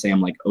 I'm not gonna say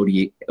I'm like or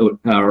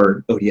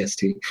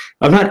ODST.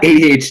 I'm not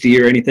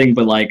ADHD or anything,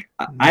 but like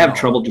I have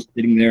trouble just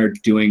sitting there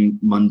doing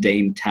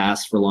mundane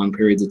tasks for long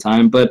periods of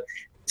time. But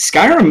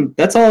Skyrim,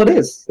 that's all it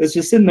is. It's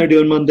just sitting there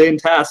doing mundane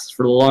tasks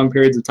for long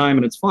periods of time,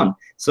 and it's fun.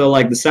 So,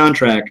 like, the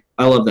soundtrack,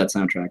 I love that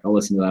soundtrack. I'll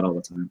listen to that all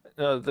the time.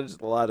 There's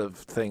a lot of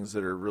things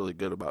that are really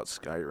good about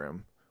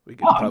Skyrim. We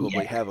could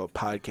probably have a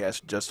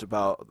podcast just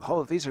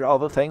about, these are all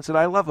the things that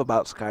I love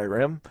about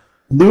Skyrim.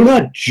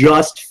 Luna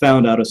just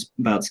found out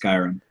about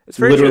Skyrim. It's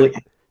very literally.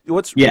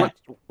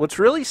 What's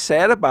really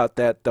sad about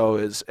that, though,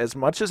 is as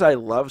much as I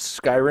love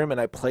Skyrim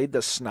and I played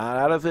the snot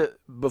out of it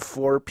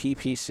before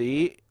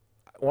PPC,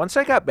 once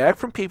I got back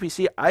from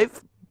PPC,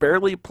 I've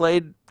barely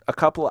played a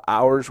couple of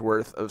hours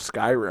worth of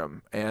Skyrim,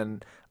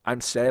 and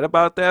I'm sad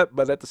about that,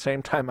 but at the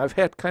same time, I've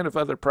had kind of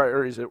other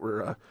priorities that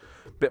were a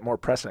bit more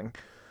pressing.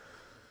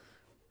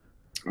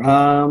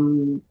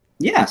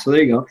 Yeah, so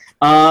there you go.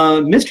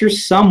 Mr.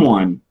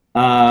 Someone,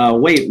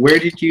 wait, where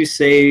did you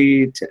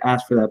say to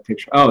ask for that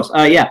picture?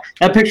 Oh, yeah,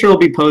 that picture will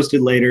be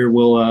posted later.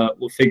 We'll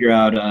figure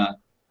out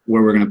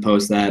where we're going to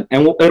post that,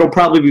 and it'll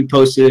probably be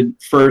posted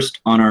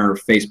first on our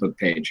Facebook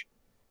page.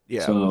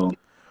 Yeah. So,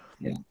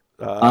 yeah.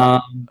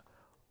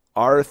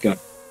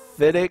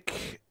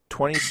 Arthritic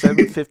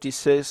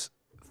 2756.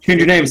 Change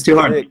your name. It's too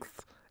hard.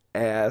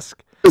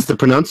 Ask. It's the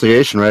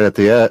pronunciation right at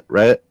the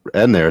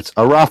end there. It's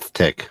a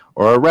Rothtic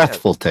or a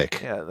wrathful tick.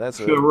 Yeah, that's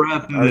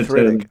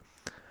arthritic.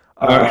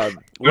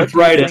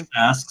 Arthritis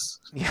asks.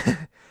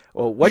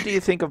 Well, what do you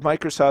think of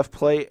Microsoft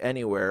Play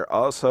Anywhere?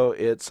 Also,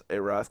 it's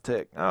a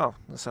Rothtic. Oh,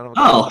 the son of a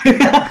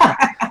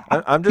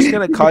I'm just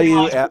going to call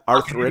you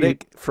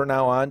Arthritic for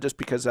now on, just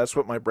because that's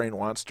what my brain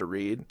wants to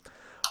read.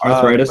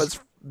 Arthritis.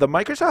 The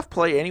Microsoft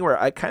Play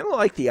Anywhere, I kind of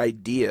like the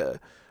idea.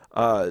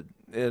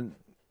 And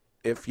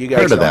if you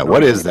guys heard of that,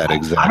 what is that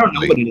exactly? I don't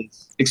know what it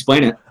is.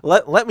 Explain it.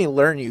 Let me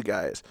learn, you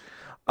guys.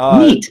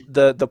 Neat.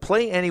 The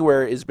Play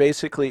Anywhere is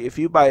basically if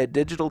you buy a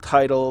digital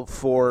title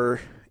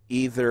for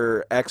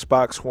either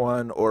Xbox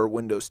One or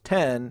Windows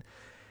 10.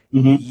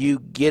 You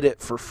get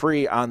it for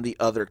free on the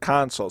other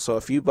console. So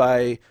if you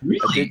buy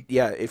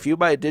if you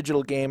buy a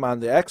digital game on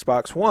the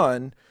Xbox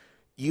One,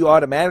 you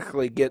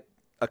automatically get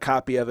a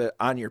copy of it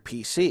on your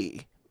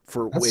PC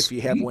if you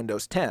have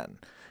Windows 10.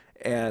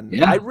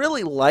 And I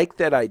really like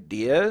that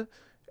idea.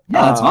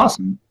 Yeah, that's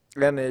awesome.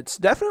 And it's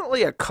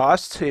definitely a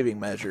cost-saving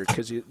measure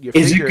because you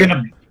is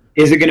figure...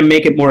 Is it gonna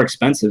make it more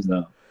expensive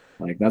though?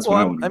 Like that's what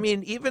I want. I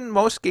mean, even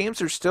most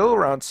games are still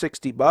around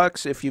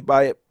 $60 if you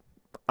buy it.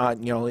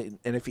 And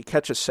if you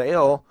catch a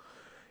sale,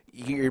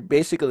 you're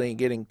basically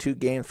getting 2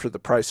 games for the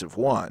price of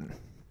 1.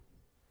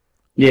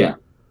 Yeah.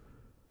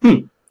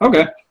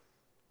 Okay.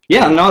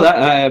 Yeah. No.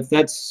 That if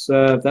that's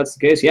the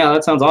case, yeah,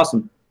 that sounds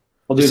awesome.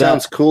 I'll do that.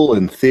 Sounds cool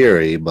in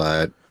theory,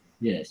 but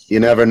yes, you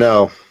never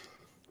know.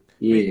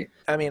 Yeah.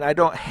 I mean, I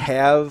don't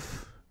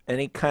have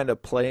any kind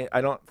of play.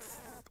 I don't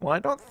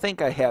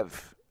think I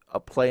have a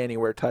Play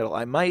Anywhere title.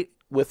 I might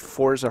with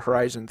Forza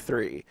Horizon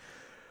 3,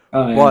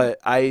 but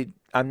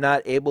I'm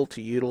not able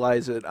to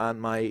utilize it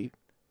on my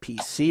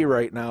PC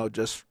right now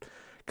just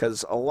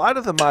because a lot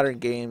of the modern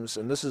games,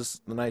 and this is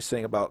the nice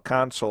thing about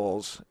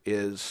consoles,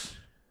 is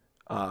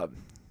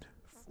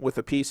with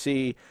a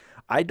PC,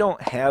 I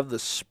don't have the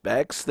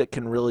specs that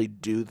can really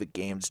do the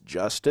game's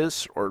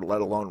justice or let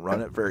alone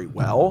run it very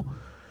well,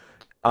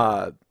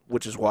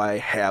 which is why I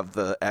have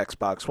the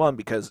Xbox One,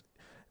 because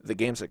the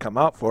games that come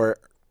out for it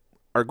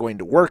are going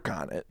to work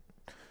on it.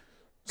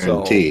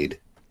 Indeed.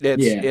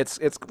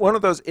 It's one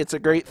of those. It's a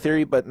great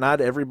theory, but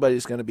not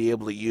everybody's going to be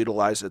able to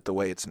utilize it the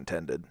way it's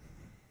intended.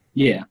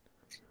 Yeah.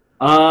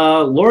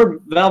 Lord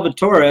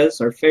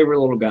Valvatores, our favorite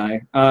little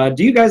guy.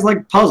 Do you guys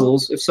like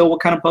puzzles? If so, what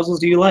kind of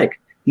puzzles do you like?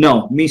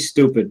 No, me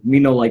stupid. Me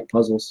no like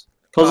puzzles.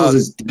 Puzzles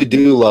is. I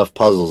do love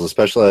puzzles,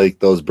 especially like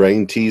those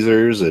brain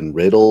teasers and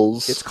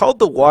riddles. It's called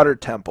the Water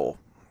Temple.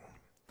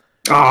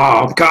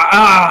 Oh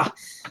God!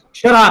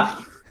 Shut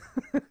up.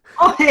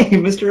 Oh, hey,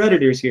 Mr.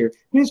 Editor's here.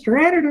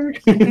 Mr. Editor.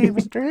 Hey,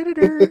 Mr.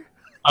 Editor.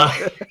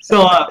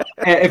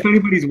 If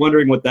anybody's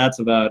wondering what that's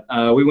about,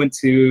 we went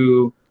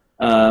to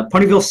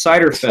Ponyville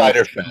Cider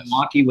Fest in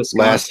Milwaukee,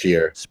 Wisconsin last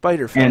year.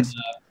 Spider and Fest.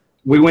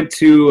 we went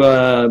to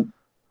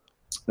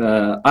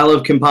I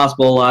Love Kim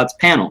Possible a Lot's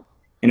panel,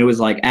 and it was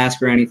like Ask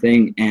Her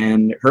Anything,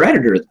 and her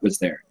editor was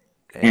there,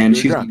 and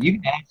she's like,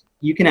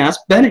 you can ask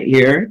Bennett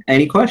here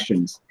any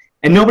questions,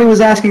 and nobody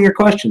was asking her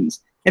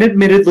questions, and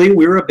admittedly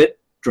we were a bit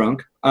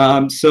drunk,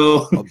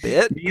 so A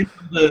bit?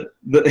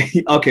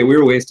 okay, we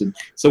were wasted,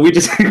 so we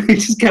just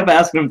kept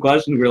asking them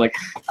questions. We were like,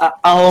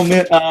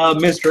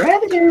 Mr.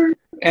 Editor,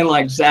 and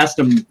like just asked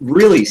them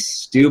really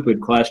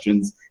stupid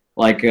questions,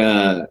 like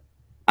I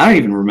don't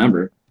even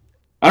remember.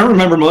 I don't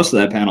remember most of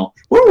that panel.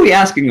 What were we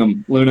asking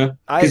them, Luna?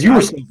 Because you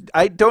were.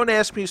 I don't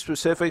ask me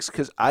specifics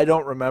because I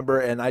don't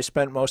remember, and I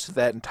spent most of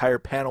that entire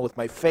panel with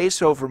my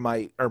face over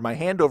my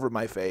hand over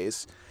my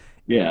face,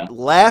 Yeah.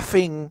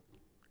 laughing,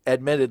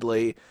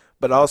 admittedly,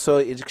 but also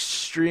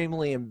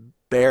extremely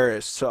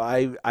embarrassed. So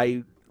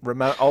I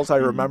remember. All I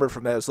remember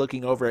from that is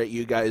looking over at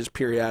you guys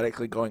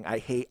periodically, going, "I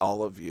hate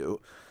all of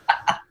you."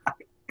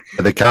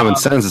 The common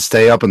sense is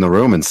stay up in the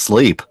room and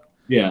sleep.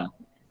 Yeah.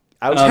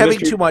 I was having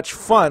Mr. too much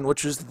fun,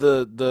 which is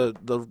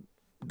the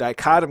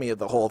dichotomy of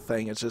the whole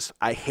thing. It's just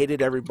I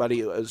hated everybody.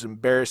 It was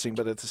embarrassing,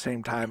 but at the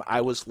same time,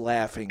 I was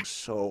laughing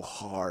so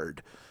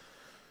hard.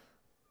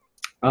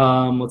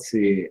 Let's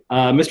see.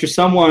 Mr.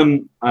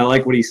 Someone, I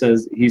like what he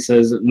says. He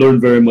says,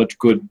 "Learn very much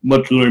good.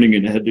 Much learning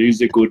ahead.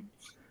 Is it good?"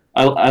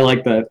 I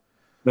like that.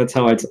 That's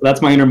how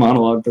that's my inner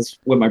monologue. That's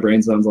what my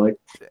brain sounds like.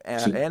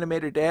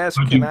 Animator Daz,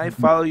 can I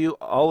follow you,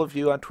 all of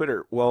you, on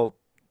Twitter? Well,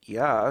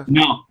 yeah.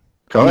 No.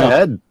 Go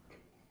ahead.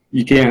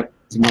 You can't.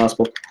 It's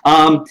impossible.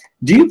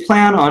 Do you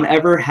plan on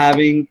ever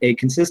having a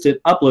consistent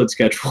upload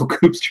schedule,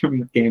 Coop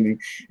Streaming Gaming?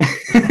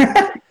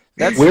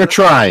 We're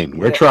trying.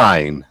 We're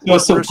trying. So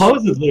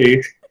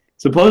supposedly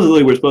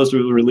we're supposed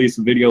to release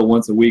a video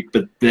once a week,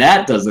 but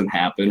that doesn't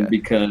happen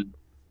because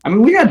I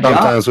mean we got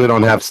sometimes we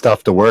don't have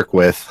stuff to work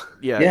with.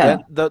 Yeah.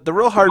 The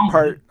real hard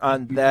part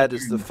on that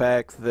is the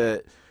fact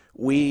that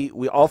we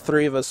all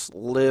three of us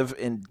live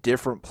in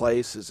different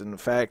places. In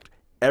fact,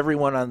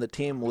 everyone on the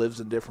team lives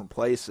in different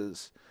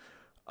places.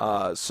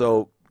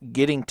 So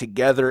getting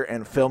together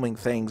and filming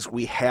things,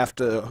 we have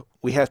to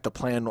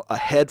plan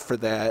ahead for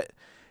that,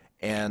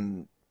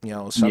 and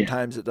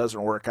sometimes it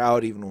doesn't work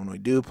out even when we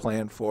do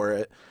plan for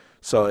it.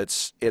 So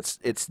it's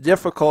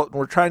difficult, and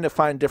we're trying to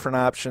find different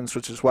options,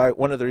 which is why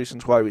one of the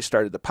reasons why we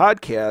started the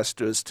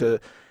podcast was to,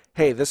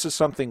 hey, this is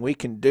something we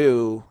can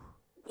do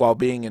while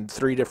being in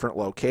 3 different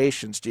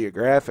locations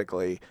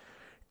geographically,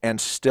 and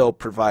still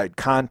provide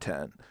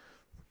content.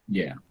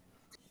 Yeah.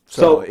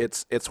 So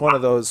it's one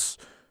of those.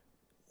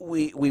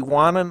 We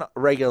want a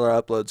regular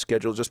upload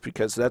schedule just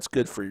because that's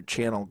good for your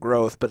channel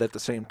growth, but at the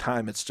same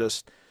time, it's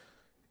just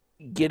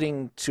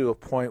getting to a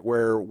point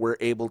where we're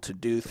able to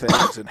do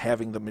things and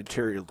having the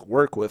material to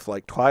work with,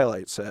 like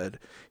Twilight said.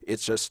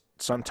 It's just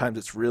sometimes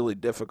it's really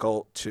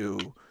difficult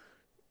to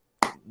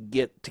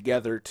get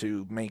together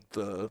to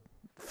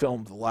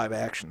film the live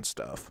action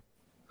stuff.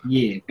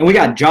 Yeah, and we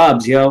got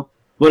jobs, yo.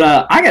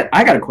 But I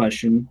got a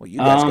question. Well, you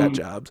guys got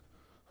jobs.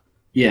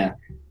 Yeah.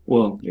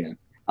 Well, yeah.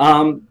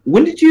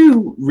 When did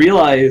you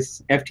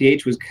realize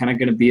FTH was kind of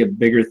going to be a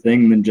bigger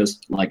thing than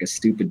just like a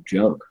stupid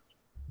joke?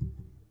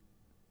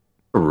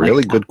 A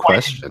really good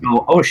question.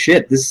 Oh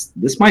shit,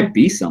 this might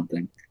be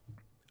something.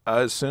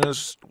 As soon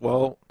as,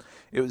 well,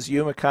 it was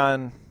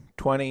UMACon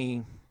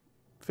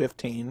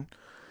 2015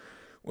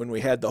 when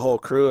we had the whole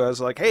crew. I was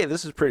like, hey,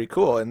 this is pretty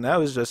cool. And that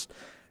was just,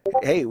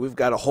 hey, we've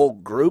got a whole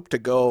group to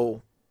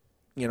go,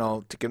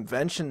 to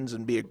conventions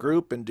and be a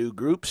group and do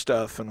group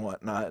stuff and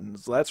whatnot. And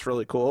so that's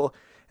really cool.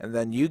 And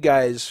then you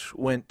guys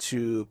went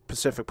to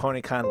Pacific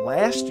PonyCon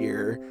last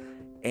year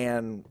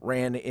and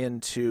ran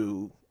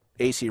into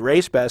AC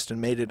Race Best and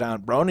made it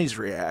on Bronies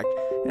React.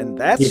 And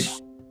that's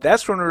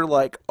when we were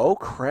like, oh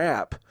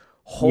crap,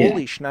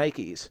 holy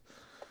shnikes.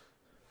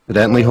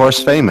 Evidently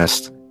horse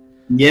famous.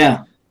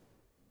 Yeah.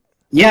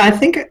 Yeah, I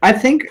think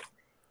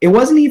it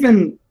wasn't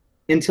even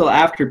until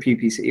after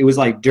PPC. It was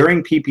like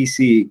during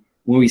PPC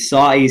when we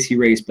saw AC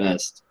Race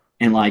Best,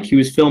 and like he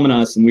was filming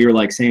us and we were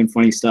like saying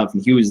funny stuff,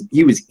 and he was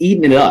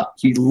eating it up.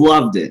 He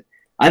loved it.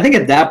 I think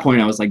at that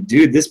point I was like,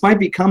 dude, this might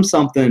become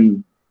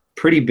something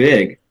pretty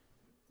big.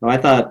 So I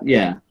thought,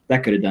 yeah,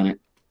 that could have done it.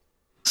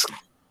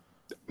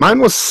 Mine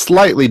was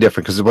slightly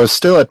different because it was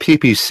still at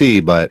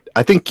PPC, but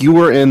I think you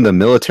were in the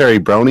military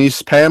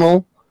bronies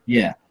panel.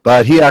 Yeah.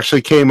 But he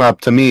actually came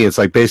up to me. It's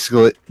like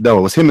basically, no,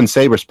 it was him and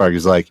Saberspark.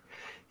 He's like,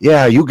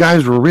 yeah, you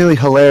guys were really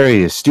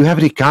hilarious. Do you have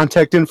any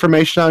contact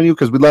information on you?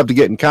 Because we'd love to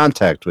get in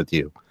contact with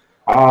you.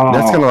 Oh. And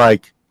that's kind of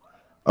like,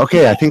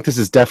 okay, I think this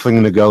is definitely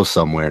going to go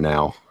somewhere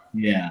now.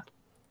 Yeah.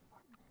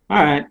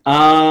 All right.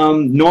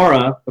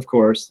 Nora, of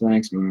course.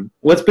 Thanks, Nora.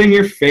 What's been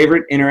your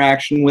favorite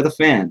interaction with a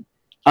fan?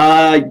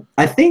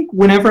 I think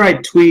whenever I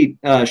tweet,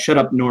 shut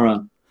up,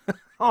 Nora.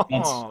 Oh,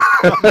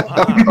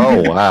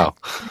 oh wow.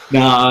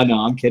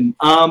 No, I'm kidding.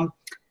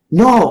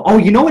 No. Oh,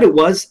 you know what it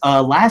was?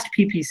 Last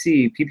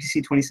PPC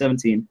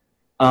 2017,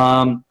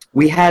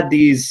 we had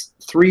these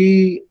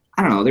 3,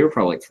 I don't know, they were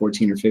probably like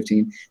 14 or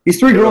 15. These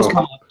 3 girls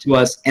come up to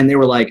us, and they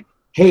were like,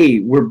 hey,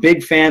 we're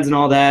big fans and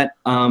all that.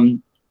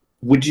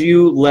 Would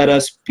you let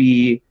us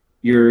be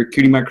your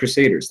Cutie Mark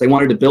Crusaders? They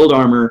wanted to build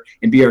armor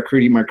and be our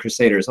Cutie Mark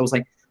Crusaders. I was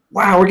like,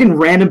 wow, we're getting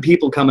random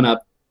people coming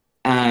up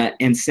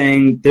and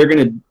saying they're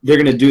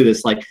gonna do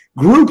this, like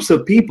groups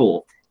of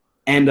people.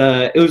 And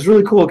it was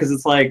really cool because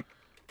it's like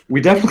we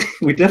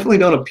definitely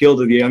don't appeal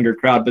to the younger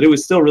crowd, but it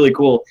was still really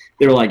cool.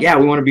 They were like, yeah,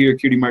 we want to be your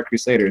Cutie Mark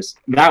Crusaders.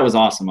 That was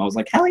awesome. I was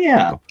like, hell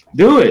yeah,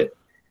 do it.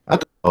 I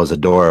thought that was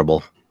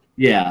adorable.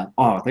 Yeah.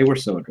 Oh, they were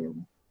so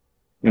adorable.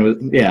 It was,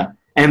 yeah.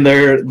 And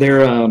their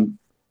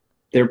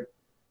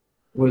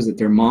what is it?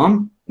 Their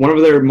mom? One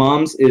of their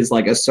moms is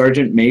like a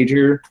sergeant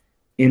major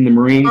in the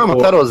Marine Corps. I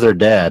thought it was their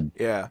dad.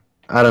 Yeah.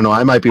 I don't know.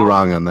 I might be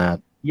wrong on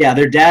that. Yeah,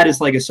 their dad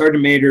is like a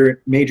sergeant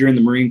major in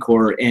the Marine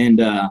Corps, and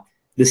the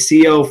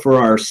CO for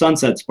our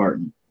Sunset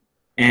Spartan.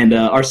 And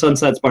our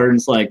Sunset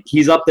Spartan's like,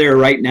 he's up there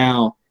right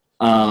now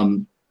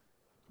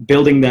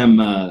building them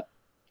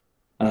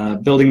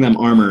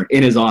armor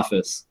in his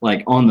office,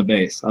 like on the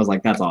base. I was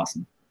like, that's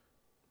awesome.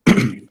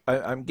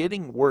 I'm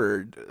getting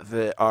word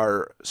that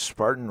our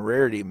Spartan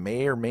Rarity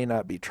may or may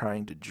not be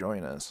trying to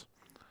join us.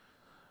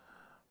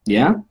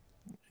 Yeah?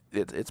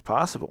 It's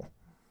possible.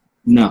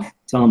 No,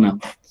 tell him no.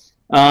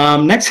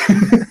 Next.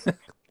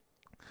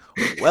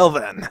 Well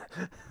then.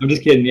 I'm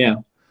just kidding, yeah.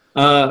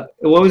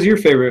 What was your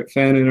favorite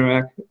fan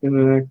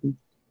interacting?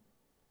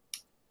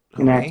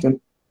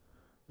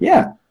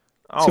 Yeah.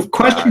 Oh, so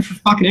questions for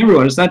fucking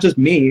everyone. It's not just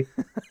me.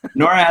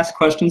 Nora asks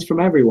questions from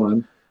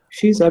everyone.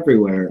 She's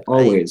everywhere,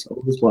 always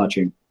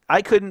watching.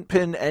 I couldn't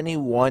pin any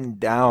one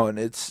down.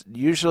 It's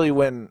usually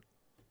when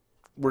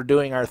we're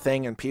doing our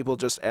thing and people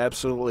just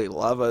absolutely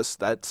love us.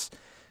 That's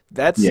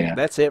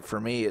it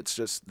for me. It's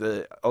just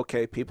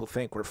okay, people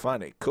think we're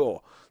funny.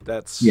 Cool.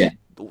 That's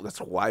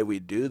why we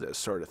do this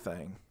sort of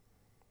thing.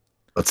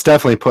 It's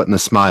definitely putting the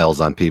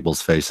smiles on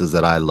people's faces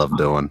that I love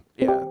doing.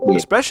 Yeah.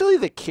 Especially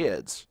the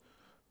kids.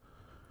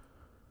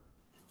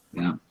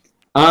 Yeah.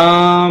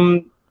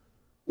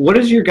 What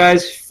is your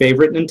guys'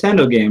 favorite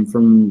Nintendo game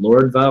from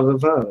Lord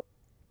Vav?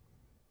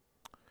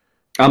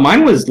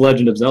 Mine was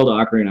Legend of Zelda: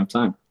 Ocarina of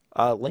Time.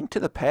 Link to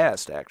the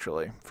Past,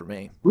 actually, for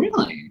me.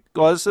 Really?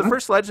 Well, it's the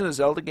first Legend of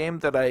Zelda game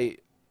that I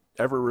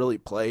ever really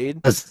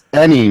played. It's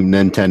any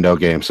Nintendo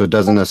game, so it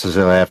doesn't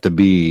necessarily have to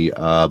be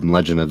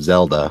Legend of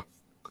Zelda.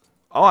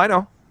 Oh, I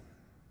know.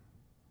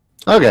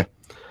 Okay.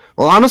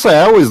 Well, honestly,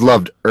 I always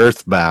loved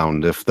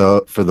Earthbound,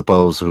 for the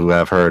those who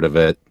have heard of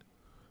it.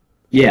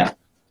 Yeah.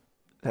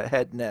 That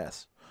had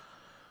Ness.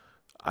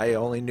 I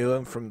only knew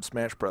him from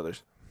Smash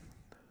Brothers.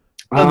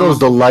 One of those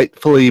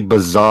delightfully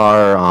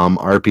bizarre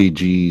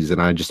RPGs, and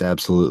I just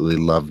absolutely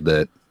loved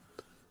it.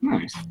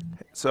 Nice.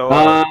 So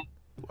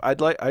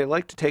I'd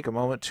like to take a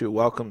moment to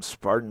welcome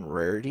Spartan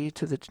Rarity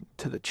to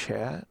the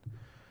chat.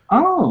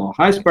 Oh,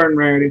 hi, Spartan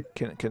Rarity.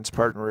 Can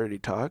Spartan Rarity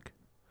talk?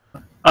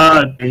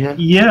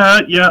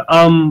 Yeah.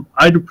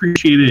 I'd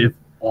appreciate it if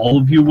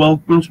all of you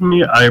welcomed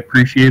me. I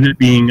appreciate it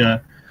being all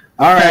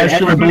right,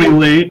 fashionably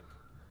late.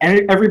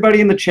 And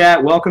everybody in the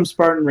chat, welcome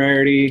Spartan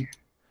Rarity.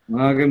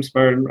 Welcome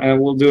Spartan.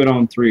 We'll do it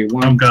on 3.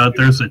 1, oh God,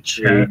 there's a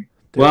chat.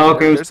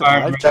 Welcome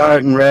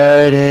Spartan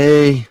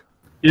Rarity.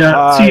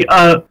 Yeah. See,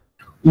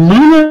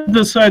 Luna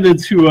decided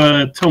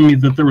to tell me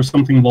that there was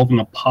something involving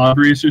a pod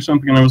race or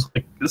something, and I was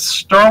like,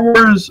 Star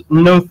Wars,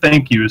 no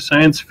thank you.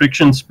 Science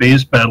fiction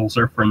space battles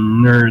are for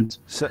nerds.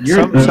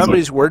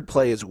 Somebody's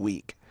wordplay is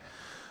weak.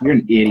 You're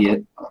an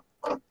idiot.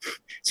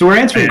 So we're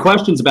answering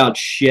questions about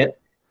shit,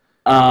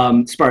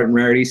 Spartan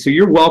Rarity, so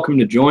you're welcome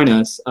to join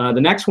us. The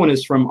next one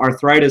is from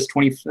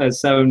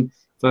Arthritis27.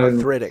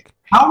 Arthritic.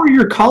 How were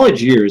your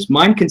college years?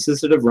 Mine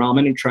consisted of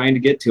ramen and trying to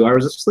get 2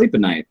 hours of sleep a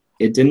night.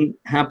 It didn't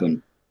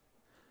happen.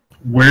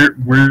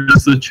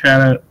 Where's the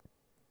chat at?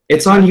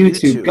 It's on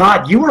YouTube.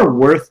 God, you are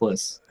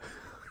worthless.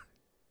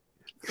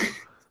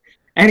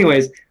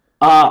 Anyways,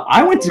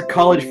 I went to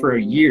college for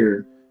a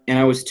year, and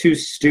I was too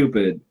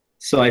stupid,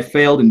 so I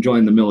failed and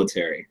joined the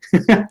military.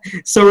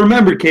 So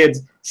remember,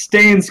 kids,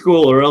 stay in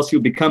school or else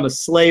you'll become a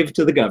slave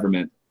to the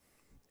government.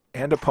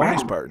 And a pony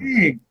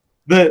Spartan.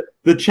 Dang.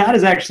 The chat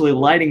is actually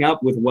lighting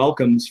up with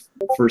welcomes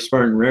for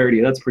Spartan Rarity.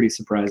 That's pretty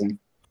surprising.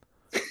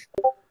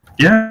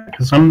 Yeah,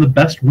 because I'm the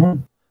best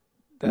one.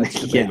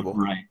 That's debatable.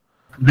 Yeah, right.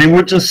 They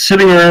were just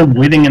sitting around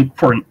waiting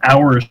for an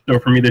hour or so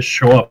for me to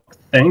show up.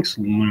 Thanks,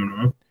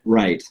 Luna.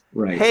 Right.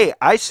 Hey,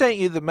 I sent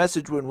you the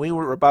message when we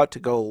were about to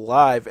go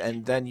live,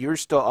 and then you're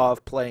still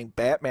off playing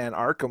Batman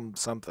Arkham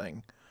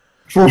something.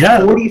 For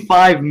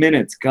 45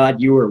 minutes.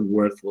 God, you are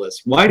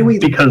worthless. Why did we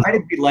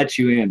let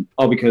you in?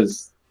 Oh,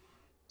 because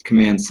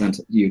Command sent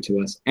you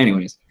to us.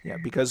 Anyways. Yeah,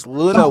 because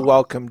Luna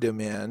welcomed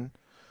him in.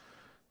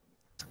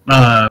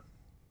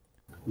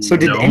 So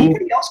did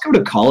anybody else go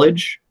to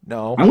college?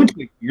 No. I went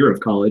to a year of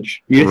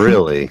college.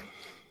 Really?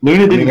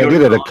 Luna didn't I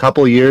did it a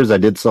couple years. I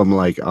did some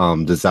like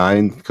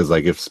design, because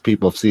like if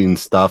people have seen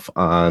stuff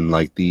on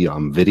like the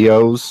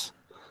videos,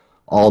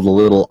 all the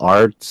little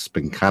art's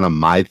been kind of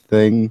my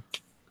thing.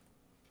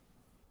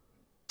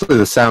 Mostly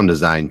the sound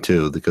design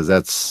too, because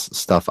that's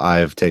stuff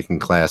I've taken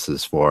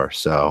classes for.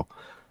 So,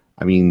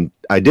 I mean,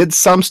 I did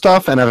some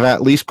stuff, and I've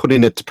at least put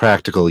it to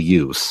practical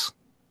use.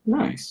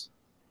 Nice.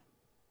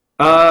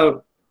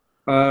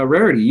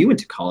 Rarity, you went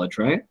to college,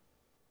 right?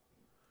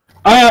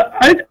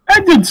 I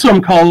did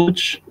some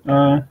college.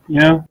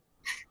 Yeah.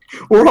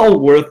 We're all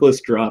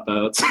worthless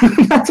dropouts.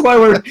 that's why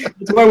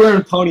we're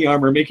in pony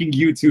armor making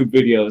YouTube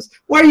videos.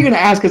 Why are you going to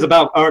ask us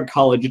about our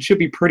college? It should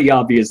be pretty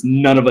obvious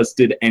none of us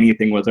did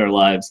anything with our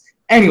lives.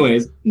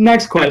 Anyways,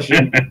 next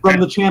question from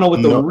the channel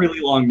with the really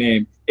long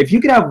name. If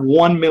you could have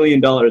 $1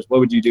 million, what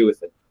would you do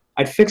with it?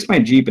 I'd fix my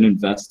Jeep and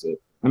invest it.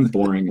 I'm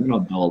boring. I'm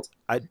an adult.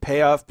 I'd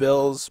pay off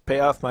bills, pay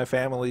off my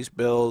family's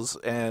bills,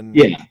 and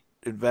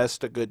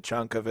invest a good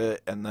chunk of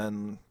it, and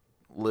then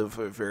live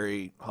a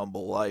very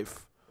humble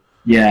life.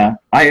 Yeah,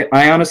 I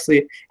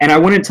honestly, and I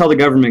wouldn't tell the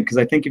government, because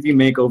I think if you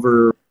make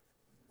over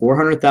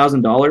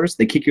 $400,000,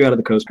 they kick you out of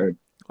the Coast Guard.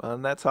 Well,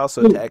 and that's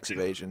also tax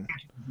evasion.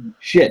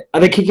 Shit,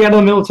 they kick you out of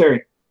the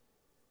military.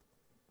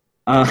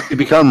 You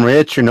become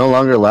rich, you're no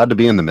longer allowed to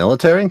be in the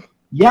military?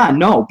 Yeah,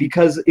 no,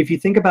 because if you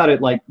think about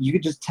it, like, you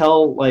could just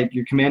tell, like,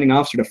 your commanding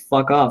officer to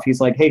fuck off.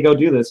 He's like, hey, go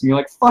do this. And you're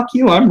like, fuck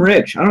you, I'm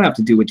rich. I don't have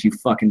to do what you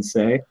fucking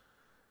say.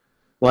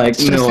 Like,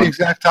 it's just the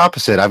exact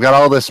opposite. I've got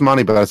all this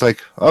money, but it's like,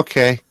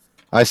 okay,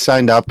 I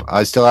signed up.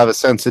 I still have a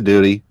sense of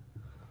duty.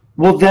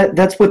 Well,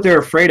 that's what they're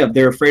afraid of.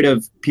 They're afraid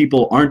of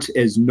people aren't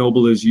as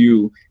noble as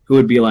you, who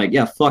would be like,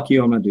 yeah, fuck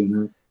you, I'm not doing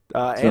that.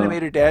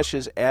 Animator Dash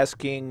is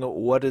asking,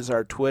 what is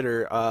our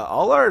Twitter?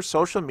 All our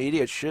social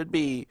media should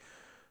be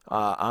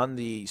on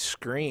the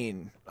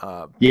screen.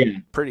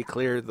 Pretty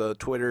clear. The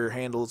Twitter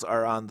handles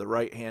are on the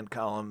right-hand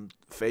column.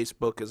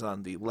 Facebook is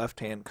on the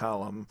left-hand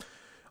column,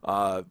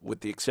 with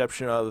the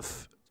exception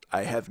of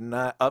I have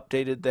not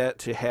updated that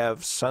to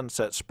have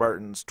Sunset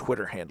Spartan's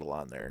Twitter handle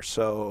on there.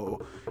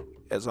 So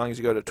as long as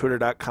you go to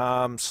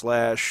twitter.com/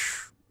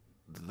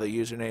 the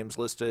usernames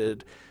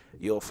listed,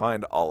 you'll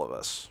find all of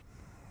us.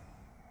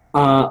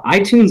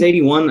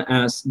 iTunes81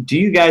 asks, do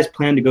you guys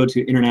plan to go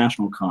to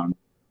International Con?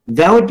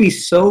 That would be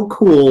so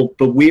cool,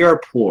 but we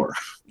are poor.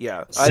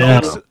 Yeah.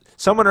 I think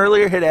someone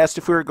earlier had asked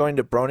if we were going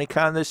to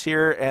BronyCon this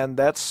year, and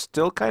that's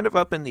still kind of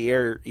up in the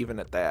air even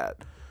at that.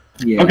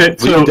 Yeah. Okay,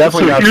 we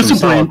definitely got some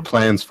solid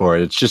plans for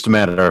it. It's just a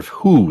matter of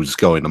who's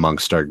going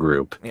amongst our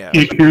group. Yeah.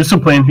 Here's the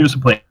plan.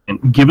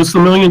 Give us the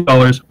 $1 million.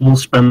 We'll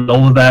spend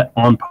all of that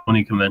on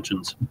pony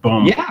conventions.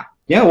 Boom.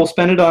 Yeah, we'll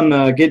spend it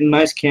on getting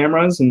nice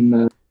cameras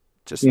and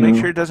just make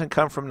sure it doesn't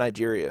come from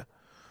Nigeria.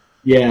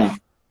 Yeah.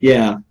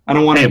 I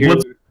don't want to hear.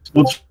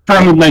 What's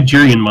wrong with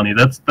Nigerian money?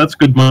 That's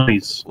good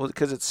monies. Well,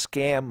 because it's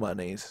scam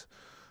monies.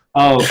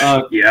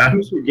 Oh, yeah.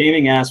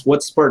 Gaming asked,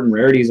 what's Spartan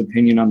Rarity's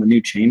opinion on the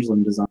new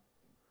Changeling design?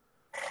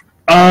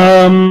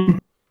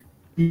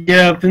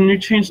 Yeah, the new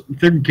change,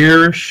 they're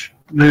garish.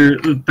 They're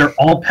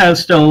all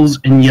pastels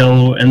and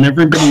yellow, and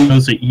everybody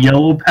knows that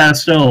yellow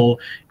pastel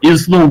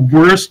is the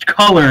worst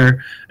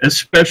color,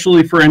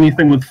 especially for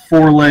anything with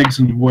 4 legs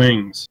and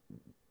wings.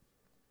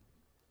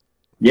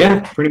 Yeah,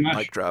 pretty much.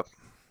 Mic drop.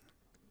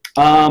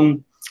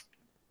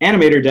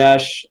 Animator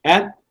Dash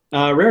at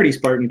Rarity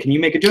Spartan, can you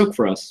make a joke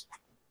for us?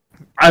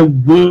 I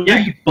would,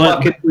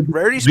 but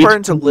Rarity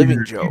Spartan's a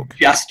living joke.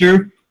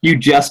 You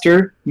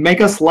jester,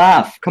 make us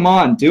laugh. Come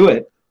on, do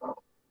it.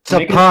 It's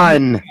a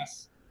pun.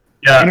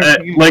 Yeah,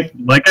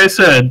 like I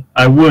said,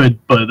 I would,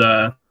 but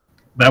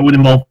that would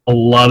involve a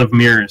lot of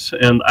mirrors,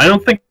 and I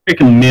don't think I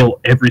can mail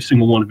every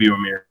single one of you a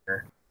mirror.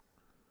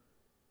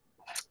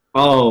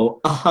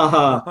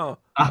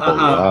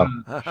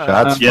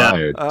 Shots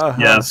fired.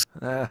 Yes,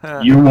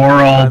 you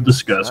are all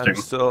disgusting.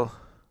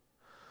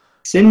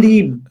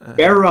 Cindy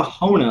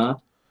Barahona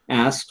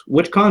asked,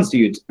 which cons do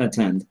you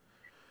attend?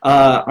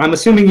 I'm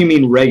assuming you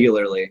mean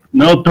regularly.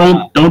 No,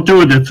 don't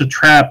do it. It's a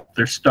trap.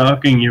 They're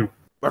stalking you.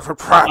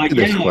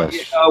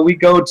 We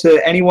go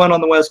to anyone on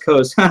the West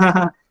Coast.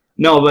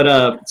 No,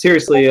 but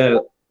seriously,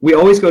 we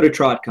always go to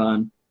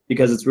TrotCon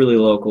because it's really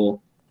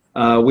local.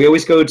 We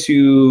always go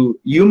to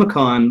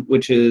UmaCon,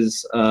 which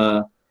is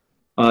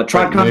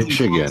TrotCon's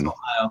Michigan.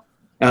 Ohio.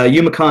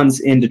 UmaCon's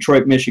in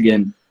Detroit,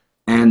 Michigan.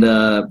 And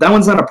that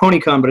one's not a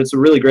PonyCon, but it's a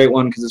really great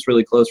one because it's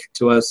really close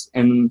to us.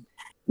 And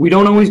we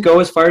don't always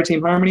go as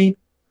Fireteam Harmony.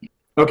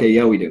 Okay,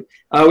 yeah, we do.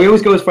 We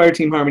always go as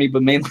Fireteam Harmony,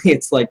 but mainly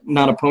it's like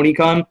not a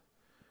PonyCon.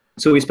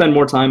 So we spend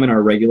more time in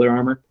our regular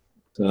armor.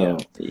 So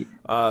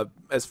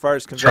as far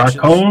as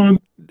conventions,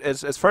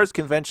 as far as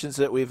conventions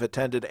that we've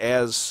attended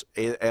as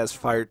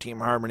Fireteam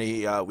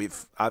Harmony,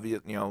 we've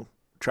obviously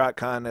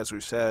TrotCon, as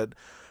we've said.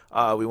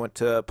 We went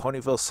to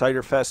Ponyville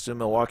Cider Fest in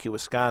Milwaukee,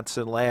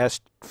 Wisconsin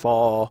last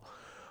fall.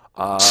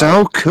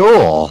 So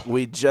cool.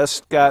 We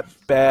just got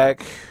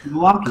back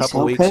a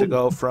couple weeks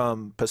ago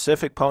from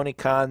Pacific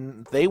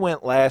PonyCon. They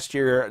went last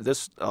year.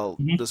 This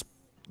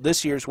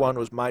year's one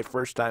was my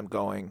first time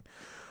going.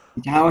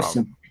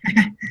 Awesome.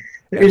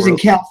 It was in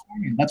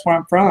California. That's where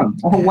I'm from.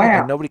 Oh wow.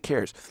 And nobody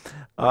cares.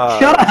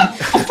 Shut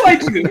up! I'll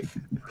fight you.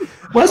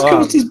 West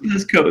Coast is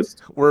West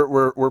Coast.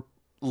 We're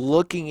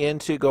looking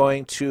into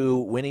going to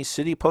Winnie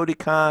City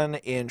PonyCon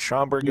in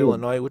Schaumburg,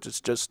 Illinois, which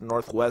is just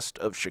northwest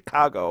of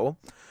Chicago.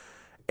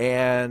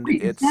 And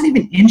Wait, it's not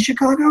even in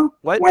Chicago?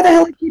 What? Why the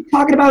hell are you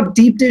talking about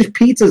deep dish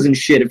pizzas and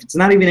shit if it's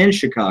not even in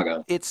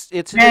Chicago? It's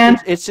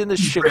in the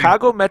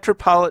Chicago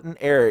metropolitan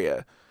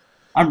area.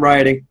 I'm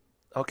writing.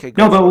 Okay,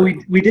 no, but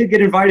we did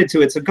get invited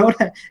to it, so go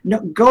to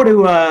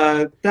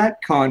that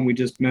con we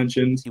just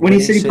mentioned,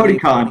 Winnie City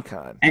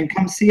PonyCon, and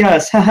come see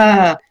us.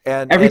 Haha.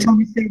 And every time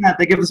we say that,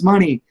 they give us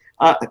money.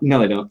 No,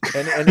 they don't.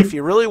 and if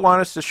you really want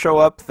us to show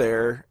up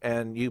there,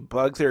 and you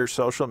bug their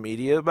social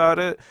media about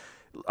it,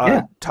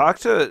 talk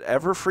to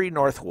Everfree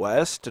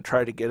Northwest to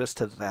try to get us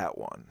to that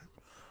one.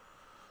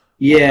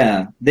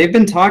 Yeah, they've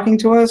been talking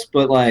to us,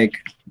 but like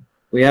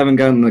we haven't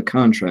gotten the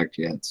contract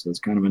yet, so it's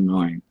kind of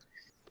annoying.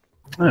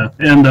 Yeah.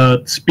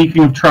 And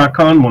speaking of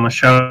TrotCon, want to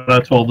shout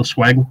out to all the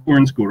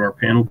Swaglicorns. Go to our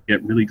panel,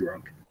 get really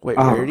drunk. Wait,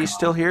 Rarity's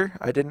still here?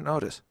 I didn't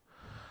notice.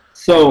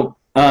 So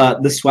the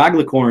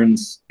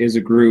Swaglicorns is a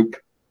group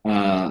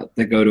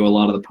that go to a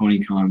lot of the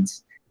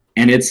PonyCons,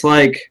 and it's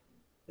like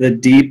the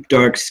deep,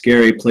 dark,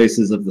 scary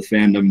places of the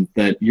fandom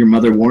that your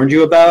mother warned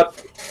you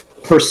about,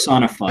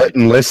 personified.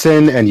 And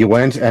listen, and you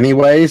went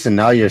anyways, and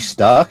now you're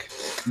stuck.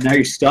 Now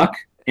you're stuck.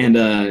 And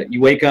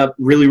you wake up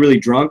really, really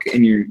drunk,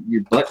 and your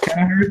butt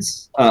kind of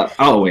hurts.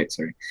 Oh, wait,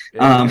 sorry.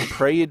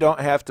 Pray you don't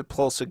have to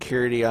pull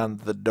security on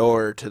the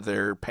door to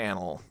their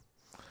panel.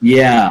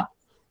 Yeah.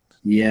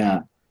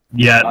 No,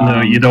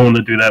 you don't want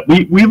to do that.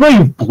 We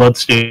leave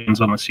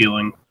bloodstains on the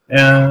ceiling.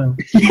 Yeah.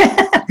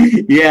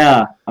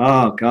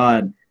 Oh,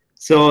 God.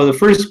 So the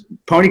first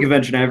pony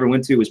convention I ever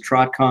went to was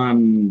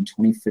TrotCon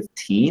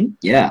 2015.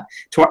 Yeah,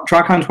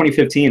 TrotCon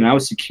 2015, and I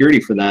was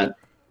security for that.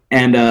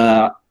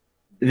 And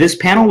this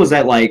panel was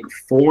at like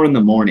 4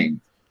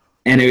 a.m,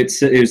 and it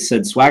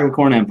said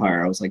Swaglicorn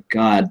Empire. I was like,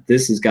 God,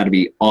 this has got to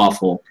be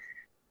awful.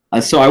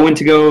 So I went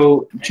to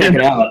go check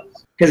it out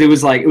because it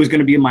was going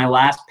to be my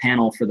last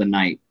panel for the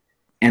night,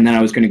 and then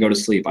I was going to go to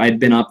sleep. I had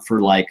been up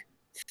for like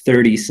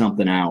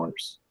 30-something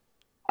hours.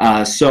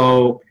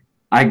 So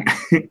I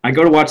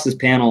go to watch this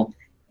panel,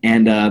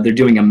 and they're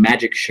doing a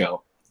magic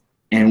show,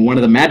 and one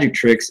of the magic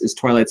tricks is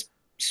Twilight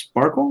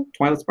Sparkle.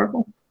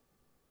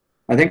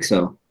 I think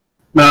so.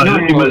 No,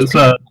 it was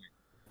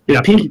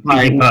Pinkie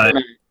Pie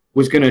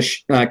was going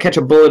to catch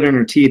a bullet in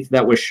her teeth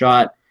that was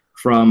shot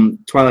from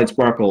Twilight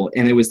Sparkle,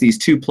 and it was these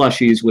two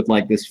plushies with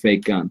like this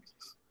fake gun,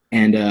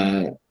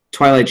 and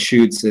Twilight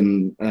shoots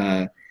and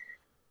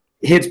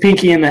hits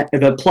Pinkie in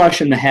the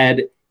plush in the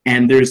head,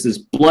 and there's this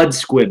blood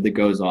squid that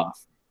goes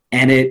off,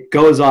 and it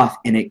goes off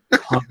and it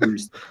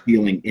covers the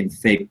ceiling in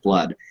fake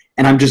blood,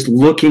 and I'm just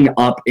looking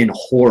up in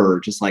horror,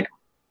 just like,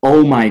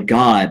 oh my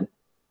God,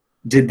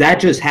 did that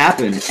just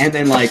happen? And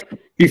then like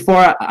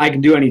before I can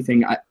do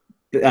anything,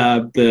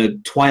 the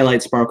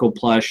Twilight Sparkle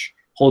plush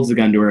holds the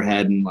gun to her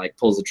head and like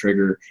pulls the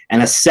trigger,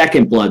 and a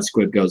second blood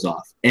squid goes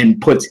off and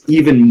puts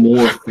even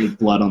more fake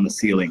blood on the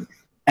ceiling,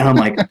 and I'm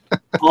like,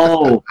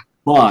 oh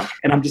fuck.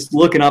 And I'm just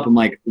looking up, I'm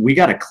like, we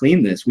gotta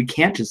clean this, we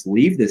can't just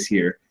leave this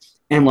here.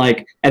 And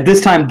like at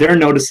this time they're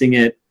noticing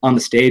it on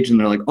the stage, and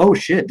they're like, oh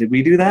shit, did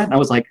we do that? And I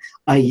was like,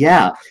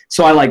 yeah.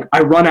 So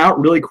I run out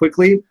really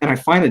quickly, and I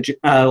find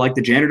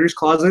the janitor's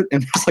closet,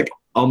 and there's like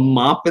a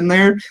mop in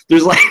there.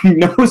 There's like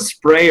no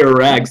spray or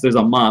rags, there's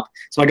a mop.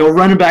 So I go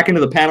running back into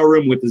the panel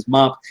room with this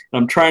mop,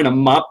 and I'm trying to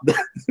mop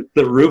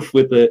the roof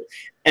with it,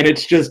 and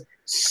it's just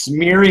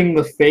smearing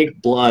the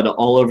fake blood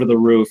all over the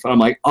roof. And I'm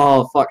like,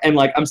 oh fuck. And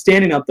like I'm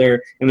standing up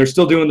there, and they're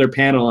still doing their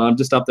panel, and I'm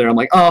just up there, I'm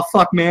like, oh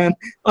fuck, man,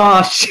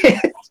 oh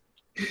shit.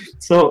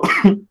 So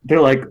they're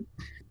like,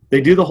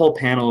 they do the whole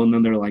panel, and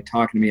then they're like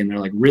talking to me, and they're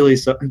like,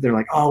 they're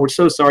like, oh, we're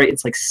so sorry,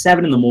 it's like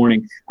 7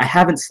 a.m, I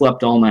haven't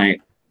slept all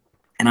night,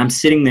 and I'm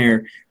sitting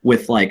there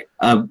with like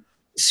a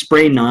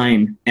spray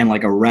 9 and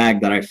like a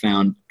rag that I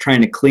found,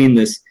 trying to clean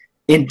this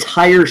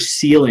entire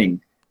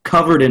ceiling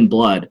covered in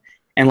blood.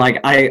 And like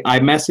I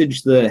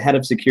messaged the head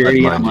of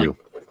security, and I'm like,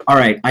 all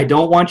right, I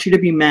don't want you to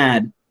be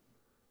mad,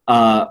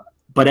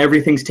 but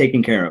everything's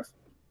taken care of.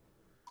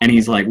 And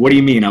he's like, what do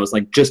you mean? I was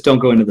like, just don't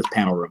go into this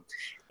panel room.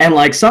 And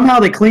like somehow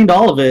they cleaned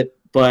all of it.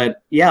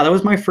 But yeah, that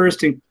was my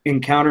first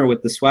encounter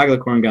with the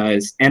Swaglicorn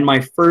guys, and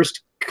my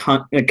first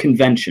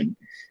convention.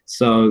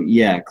 So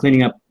yeah,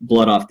 cleaning up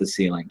blood off the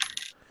ceiling.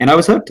 And I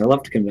was hooked. I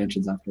loved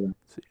conventions after that.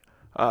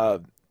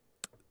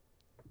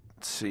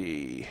 Let's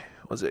see.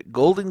 Was it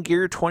Golden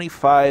Gear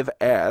 25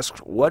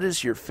 asked, what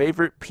is your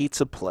favorite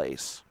pizza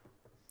place?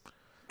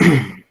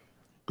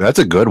 That's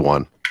a good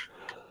one.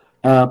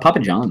 Papa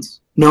John's.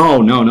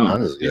 No.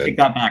 Take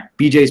that back.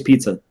 BJ's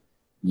Pizza.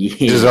 Yeah.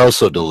 It is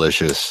also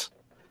delicious.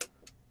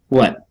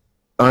 What?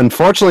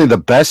 Unfortunately, the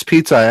best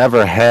pizza I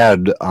ever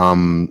had,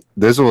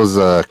 this was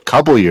a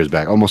couple years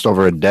back, almost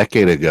over a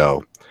decade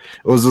ago.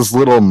 It was this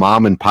little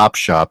mom and pop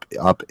shop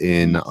up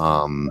in,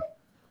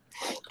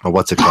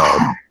 what's it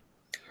called?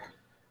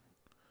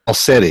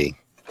 City.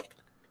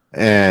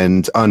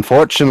 And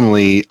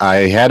unfortunately,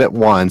 I had it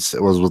once.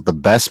 It was the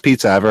best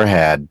pizza I ever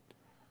had.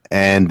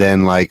 And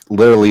then, like,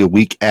 literally a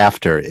week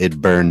after,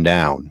 it burned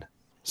down.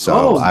 So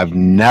Oh. I've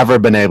never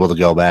been able to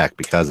go back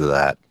because of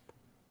that.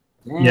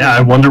 Yeah,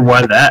 I wonder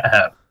why that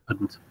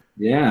happened.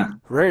 Yeah.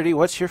 Rarity,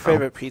 what's your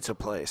favorite pizza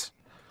place?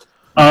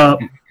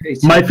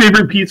 My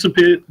favorite pizza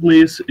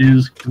place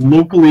is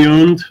locally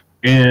owned,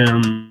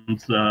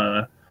 and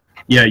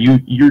yeah,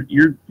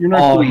 you're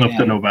not cool enough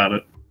to know about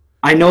it.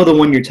 I know the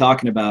one you're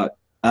talking about.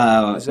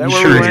 Is that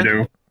where Sure we you went?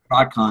 do.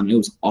 ProdCon. It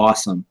was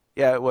awesome.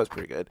 Yeah, it was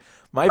pretty good.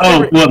 My Oh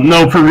favorite, well,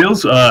 no, for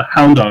reals.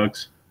 Hound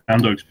Dogs.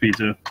 Hound Dogs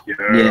Pizza. Yes.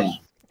 Yeah.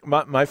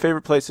 my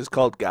favorite place is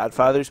called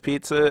Godfather's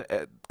Pizza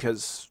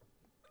because,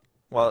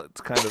 well,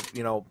 it's kind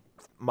of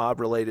mob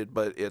related,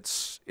 but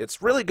it's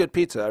really good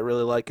pizza. I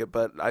really like it,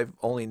 but I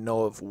only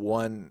know of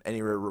one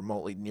anywhere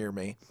remotely near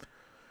me.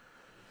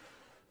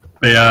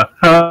 But yeah,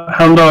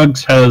 Hound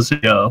Dogs has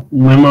a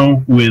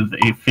limo with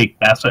a fake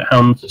basset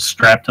hound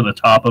strapped to the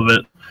top of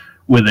it,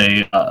 with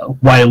a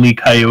Wile E.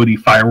 Coyote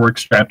firework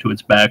strapped to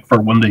its back for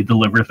when they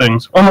deliver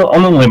things on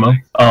the limo.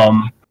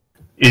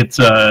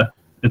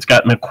 It's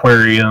got an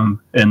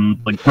aquarium and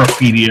like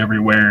graffiti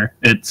everywhere.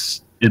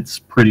 It's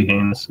pretty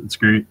heinous. It's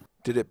great.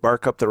 Did it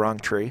bark up the wrong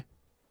tree?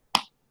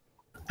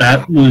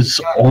 That was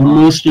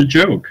almost a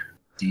joke.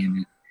 Damn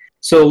it.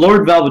 So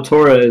Lord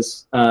Valvatore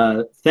is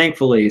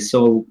thankfully.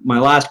 So my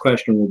last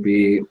question will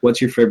be: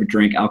 what's your favorite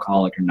drink,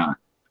 alcoholic or not?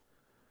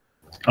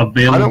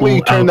 Available Why don't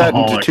we turn that into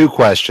alcoholic. 2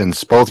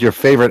 questions? Both your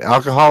favorite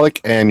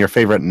alcoholic and your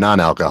favorite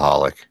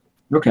non-alcoholic.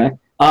 Okay.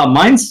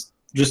 Mine's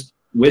just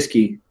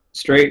whiskey,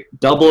 straight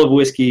double of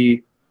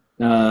whiskey,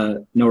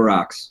 no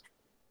rocks,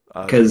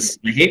 because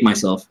I hate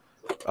myself.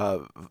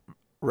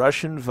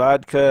 Russian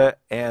vodka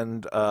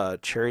and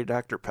cherry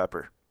Dr.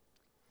 Pepper.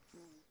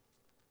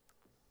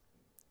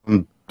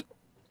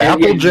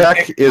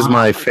 Applejack is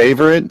my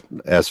favorite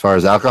as far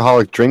as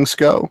alcoholic drinks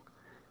go.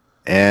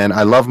 And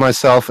I love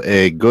myself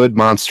a good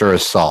Monster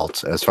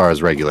Assault as far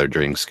as regular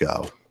drinks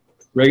go.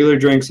 Regular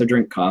drinks, I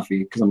drink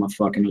coffee because I'm a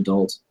fucking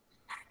adult.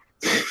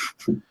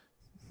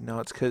 No,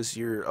 it's because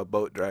you're a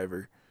boat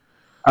driver.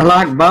 I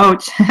like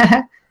boats.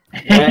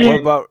 What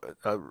about,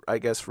 I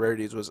guess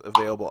Rarity's was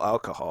available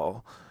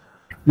alcohol.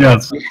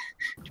 Yes,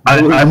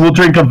 I will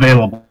drink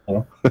available.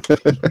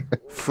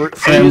 Free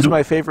is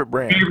my favorite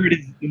brand. Favorite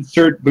is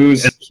insert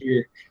booze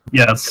here.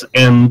 Yes,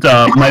 and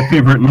my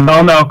favorite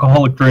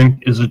non-alcoholic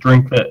drink is a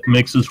drink that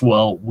mixes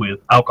well with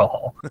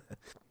alcohol.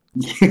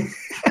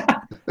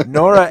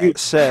 Nora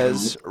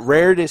says,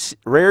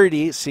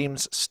 Rarity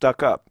seems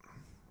stuck up.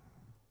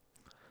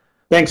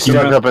 Thanks, Stuck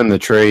Nora. up in the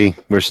tree.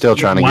 We're still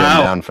trying to get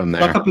Wow. down from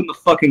there. Stuck up in the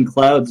fucking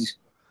clouds.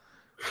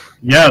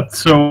 Yeah,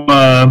 so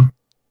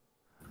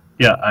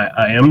yeah,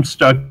 I am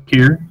stuck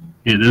here.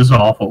 It is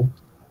awful.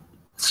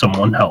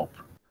 Someone help.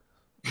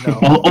 No.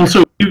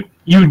 Also,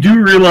 you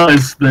do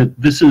realize that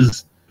this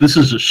is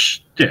a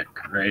shtick,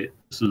 right?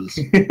 This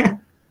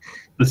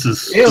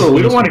is. Ew,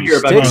 we don't want to hear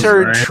about Sticks this,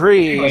 are in right?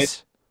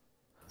 trees.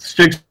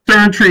 Sticks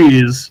are in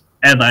trees,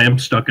 and I am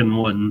stuck in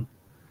one.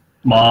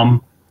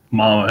 Mom,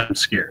 I'm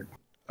scared.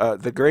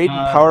 The Great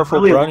and Powerful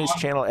really Brownies long.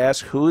 channel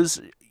asks, who's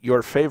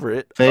your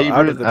favorite, Favorite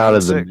out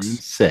of the main six? main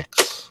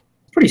 6.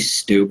 Pretty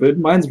stupid.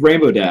 Mine's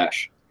Rainbow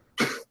Dash.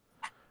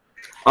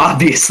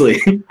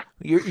 Obviously.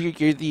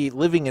 You're the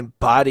living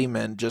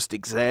embodiment, just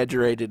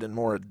exaggerated and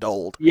more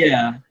adult.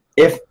 Yeah.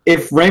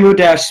 If Rainbow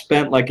Dash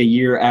spent like a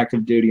year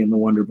active duty in the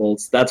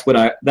Wonderbolts, that's what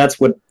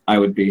I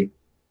would be.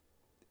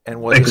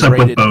 And wasn't Except with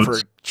rated for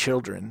boats.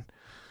 children.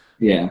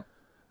 Yeah.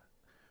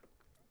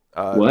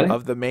 What?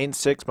 Of the main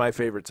 6, my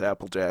favorite's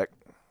Applejack.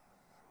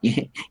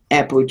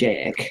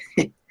 Applejack.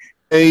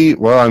 Hey,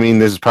 well, I mean,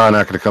 this is probably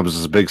not going to come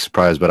as a big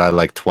surprise, but I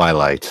like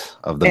Twilight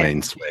of the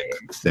main 6.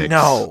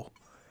 No.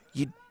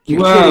 You're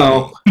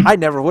Wow. kidding. I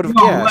never would have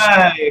No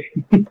guessed. way.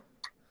 That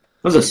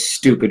was a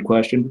stupid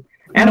question.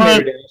 What?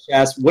 Animator Dash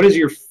asked, what is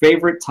your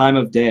favorite time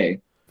of day?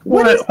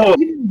 What does What?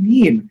 that even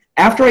mean?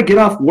 After I get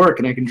off work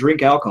and I can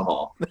drink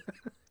alcohol.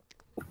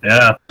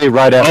 Yeah. Hey,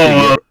 right after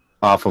Oh, you're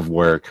off of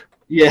work.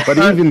 Yeah. But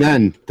even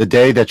then, the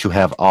day that you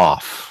have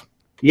off.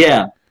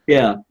 Yeah.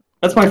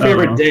 That's my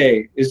favorite Uh-huh.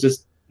 day, is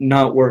just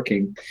not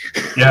working.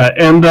 Yeah,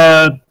 and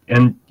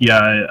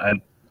yeah,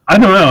 I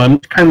don't know. I'm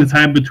kind of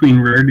tied between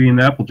Rarity and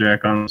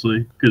Applejack,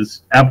 honestly,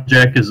 because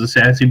Applejack is a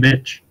sassy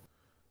bitch.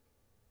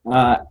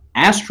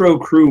 Astro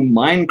Crew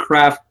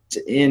Minecraft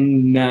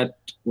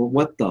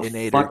what the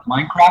Inator. fuck?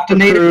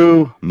 Minecraftinator?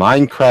 True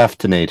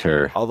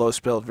Minecraftinator. Although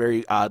spelled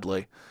very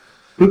oddly.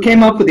 Who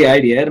came up with the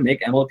idea to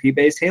make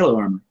MLP-based Halo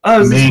armor? Oh, it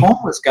was this Me.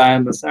 homeless guy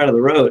on the side of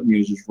the road, and he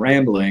was just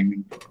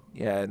rambling.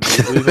 Yeah, and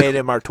we made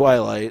him our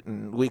Twilight,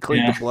 and we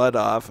cleaned Yeah. the blood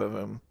off of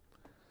him.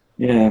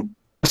 Yeah.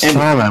 This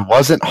time I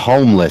wasn't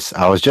homeless.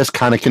 I was just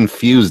kind of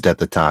confused at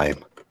the time.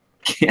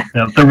 Yeah,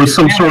 there was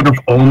some sort of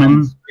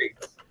omen.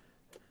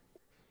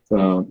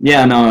 So,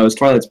 yeah, no, it was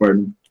Twilight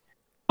Spartan.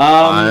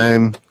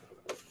 I'm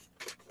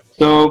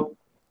So,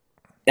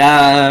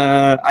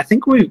 I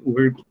think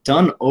we're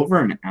done over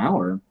an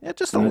hour. Yeah,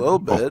 just a little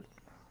bit.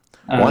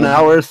 1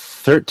 hour,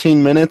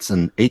 13 minutes,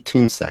 and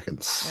 18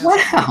 seconds. Yeah,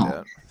 something like Wow.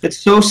 that. It's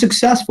so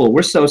successful.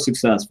 We're so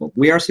successful.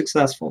 We are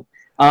successful.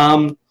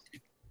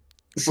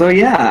 So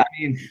yeah, I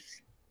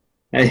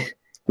mean,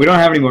 we don't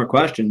have any more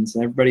questions.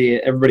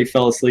 Everybody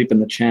fell asleep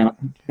in the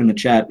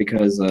chat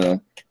because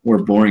we're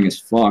boring as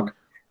fuck.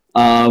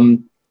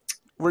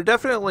 We're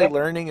definitely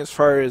learning as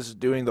far as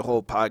doing the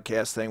whole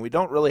podcast thing. We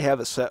don't really have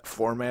a set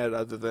format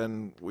other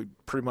than we're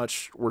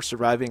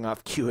surviving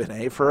off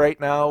Q&A for right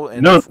now.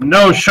 And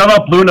no, shut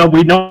up, Luna.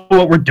 We know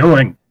what we're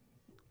doing.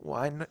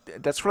 Why?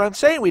 That's what I'm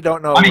saying. We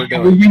don't know what we're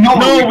doing. We know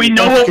what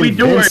we're doing.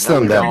 Convince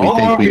them that we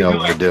think we know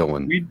what we're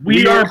doing.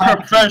 We are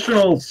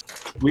professionals.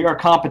 We are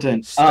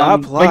competent.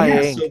 Stop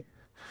lying. So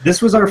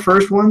this was our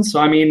first one, so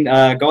I mean,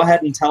 go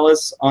ahead and tell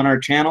us on our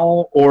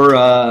channel or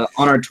on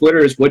our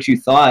Twitters what you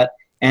thought.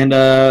 And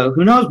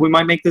who knows? We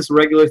might make this a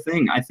regular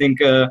thing. I think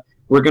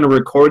we're going to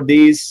record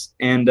these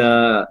and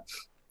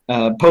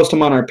post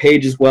them on our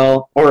page as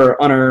well,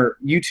 or on our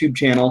YouTube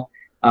channel.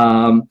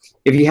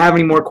 If you have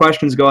any more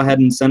questions, go ahead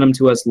and send them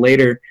to us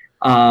later.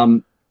 Yeah,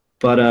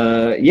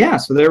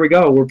 so there we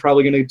go. We're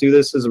probably going to do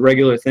this as a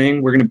regular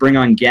thing. We're going to bring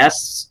on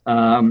guests.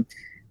 Who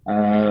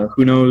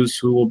knows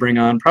who we'll bring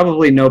on?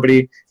 Probably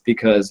nobody,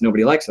 because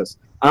nobody likes us.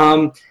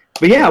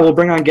 But yeah, we'll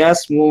bring on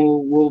guests.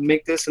 We'll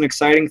make this an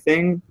exciting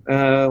thing,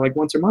 like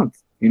once a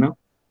month, you know?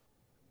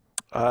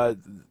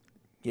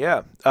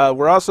 Yeah.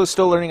 We're also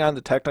still learning on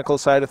the technical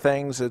side of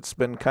things. It's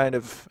been kind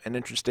of an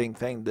interesting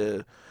thing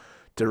to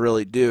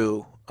really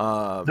do.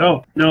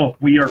 No,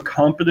 we are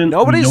competent.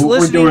 Nobody's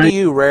listening to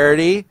you,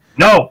 Rarity.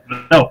 No,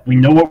 we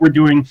know what we're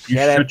doing.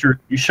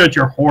 You shut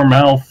your whore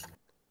mouth.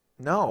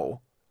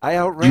 No, I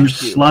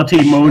outranked you. You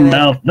slutty moan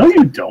mouth. No,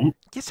 you don't.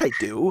 Yes, I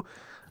do.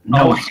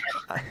 No.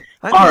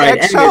 All right.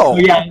 Anyway, so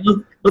yeah,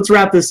 let's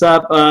wrap this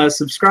up.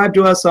 Subscribe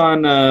to us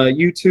on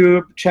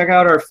YouTube. Check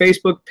out our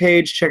Facebook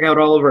page. Check out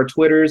all of our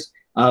Twitters.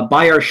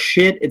 Buy our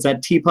shit. It's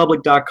at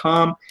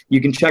tpublic.com. You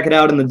can check it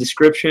out in the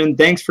description.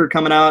 Thanks for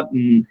coming out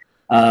and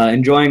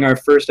enjoying our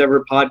first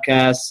ever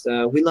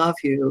podcast. We love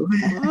you.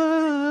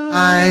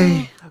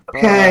 Bye.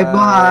 Okay,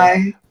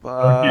 bye.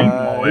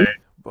 Bye.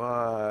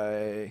 Bye.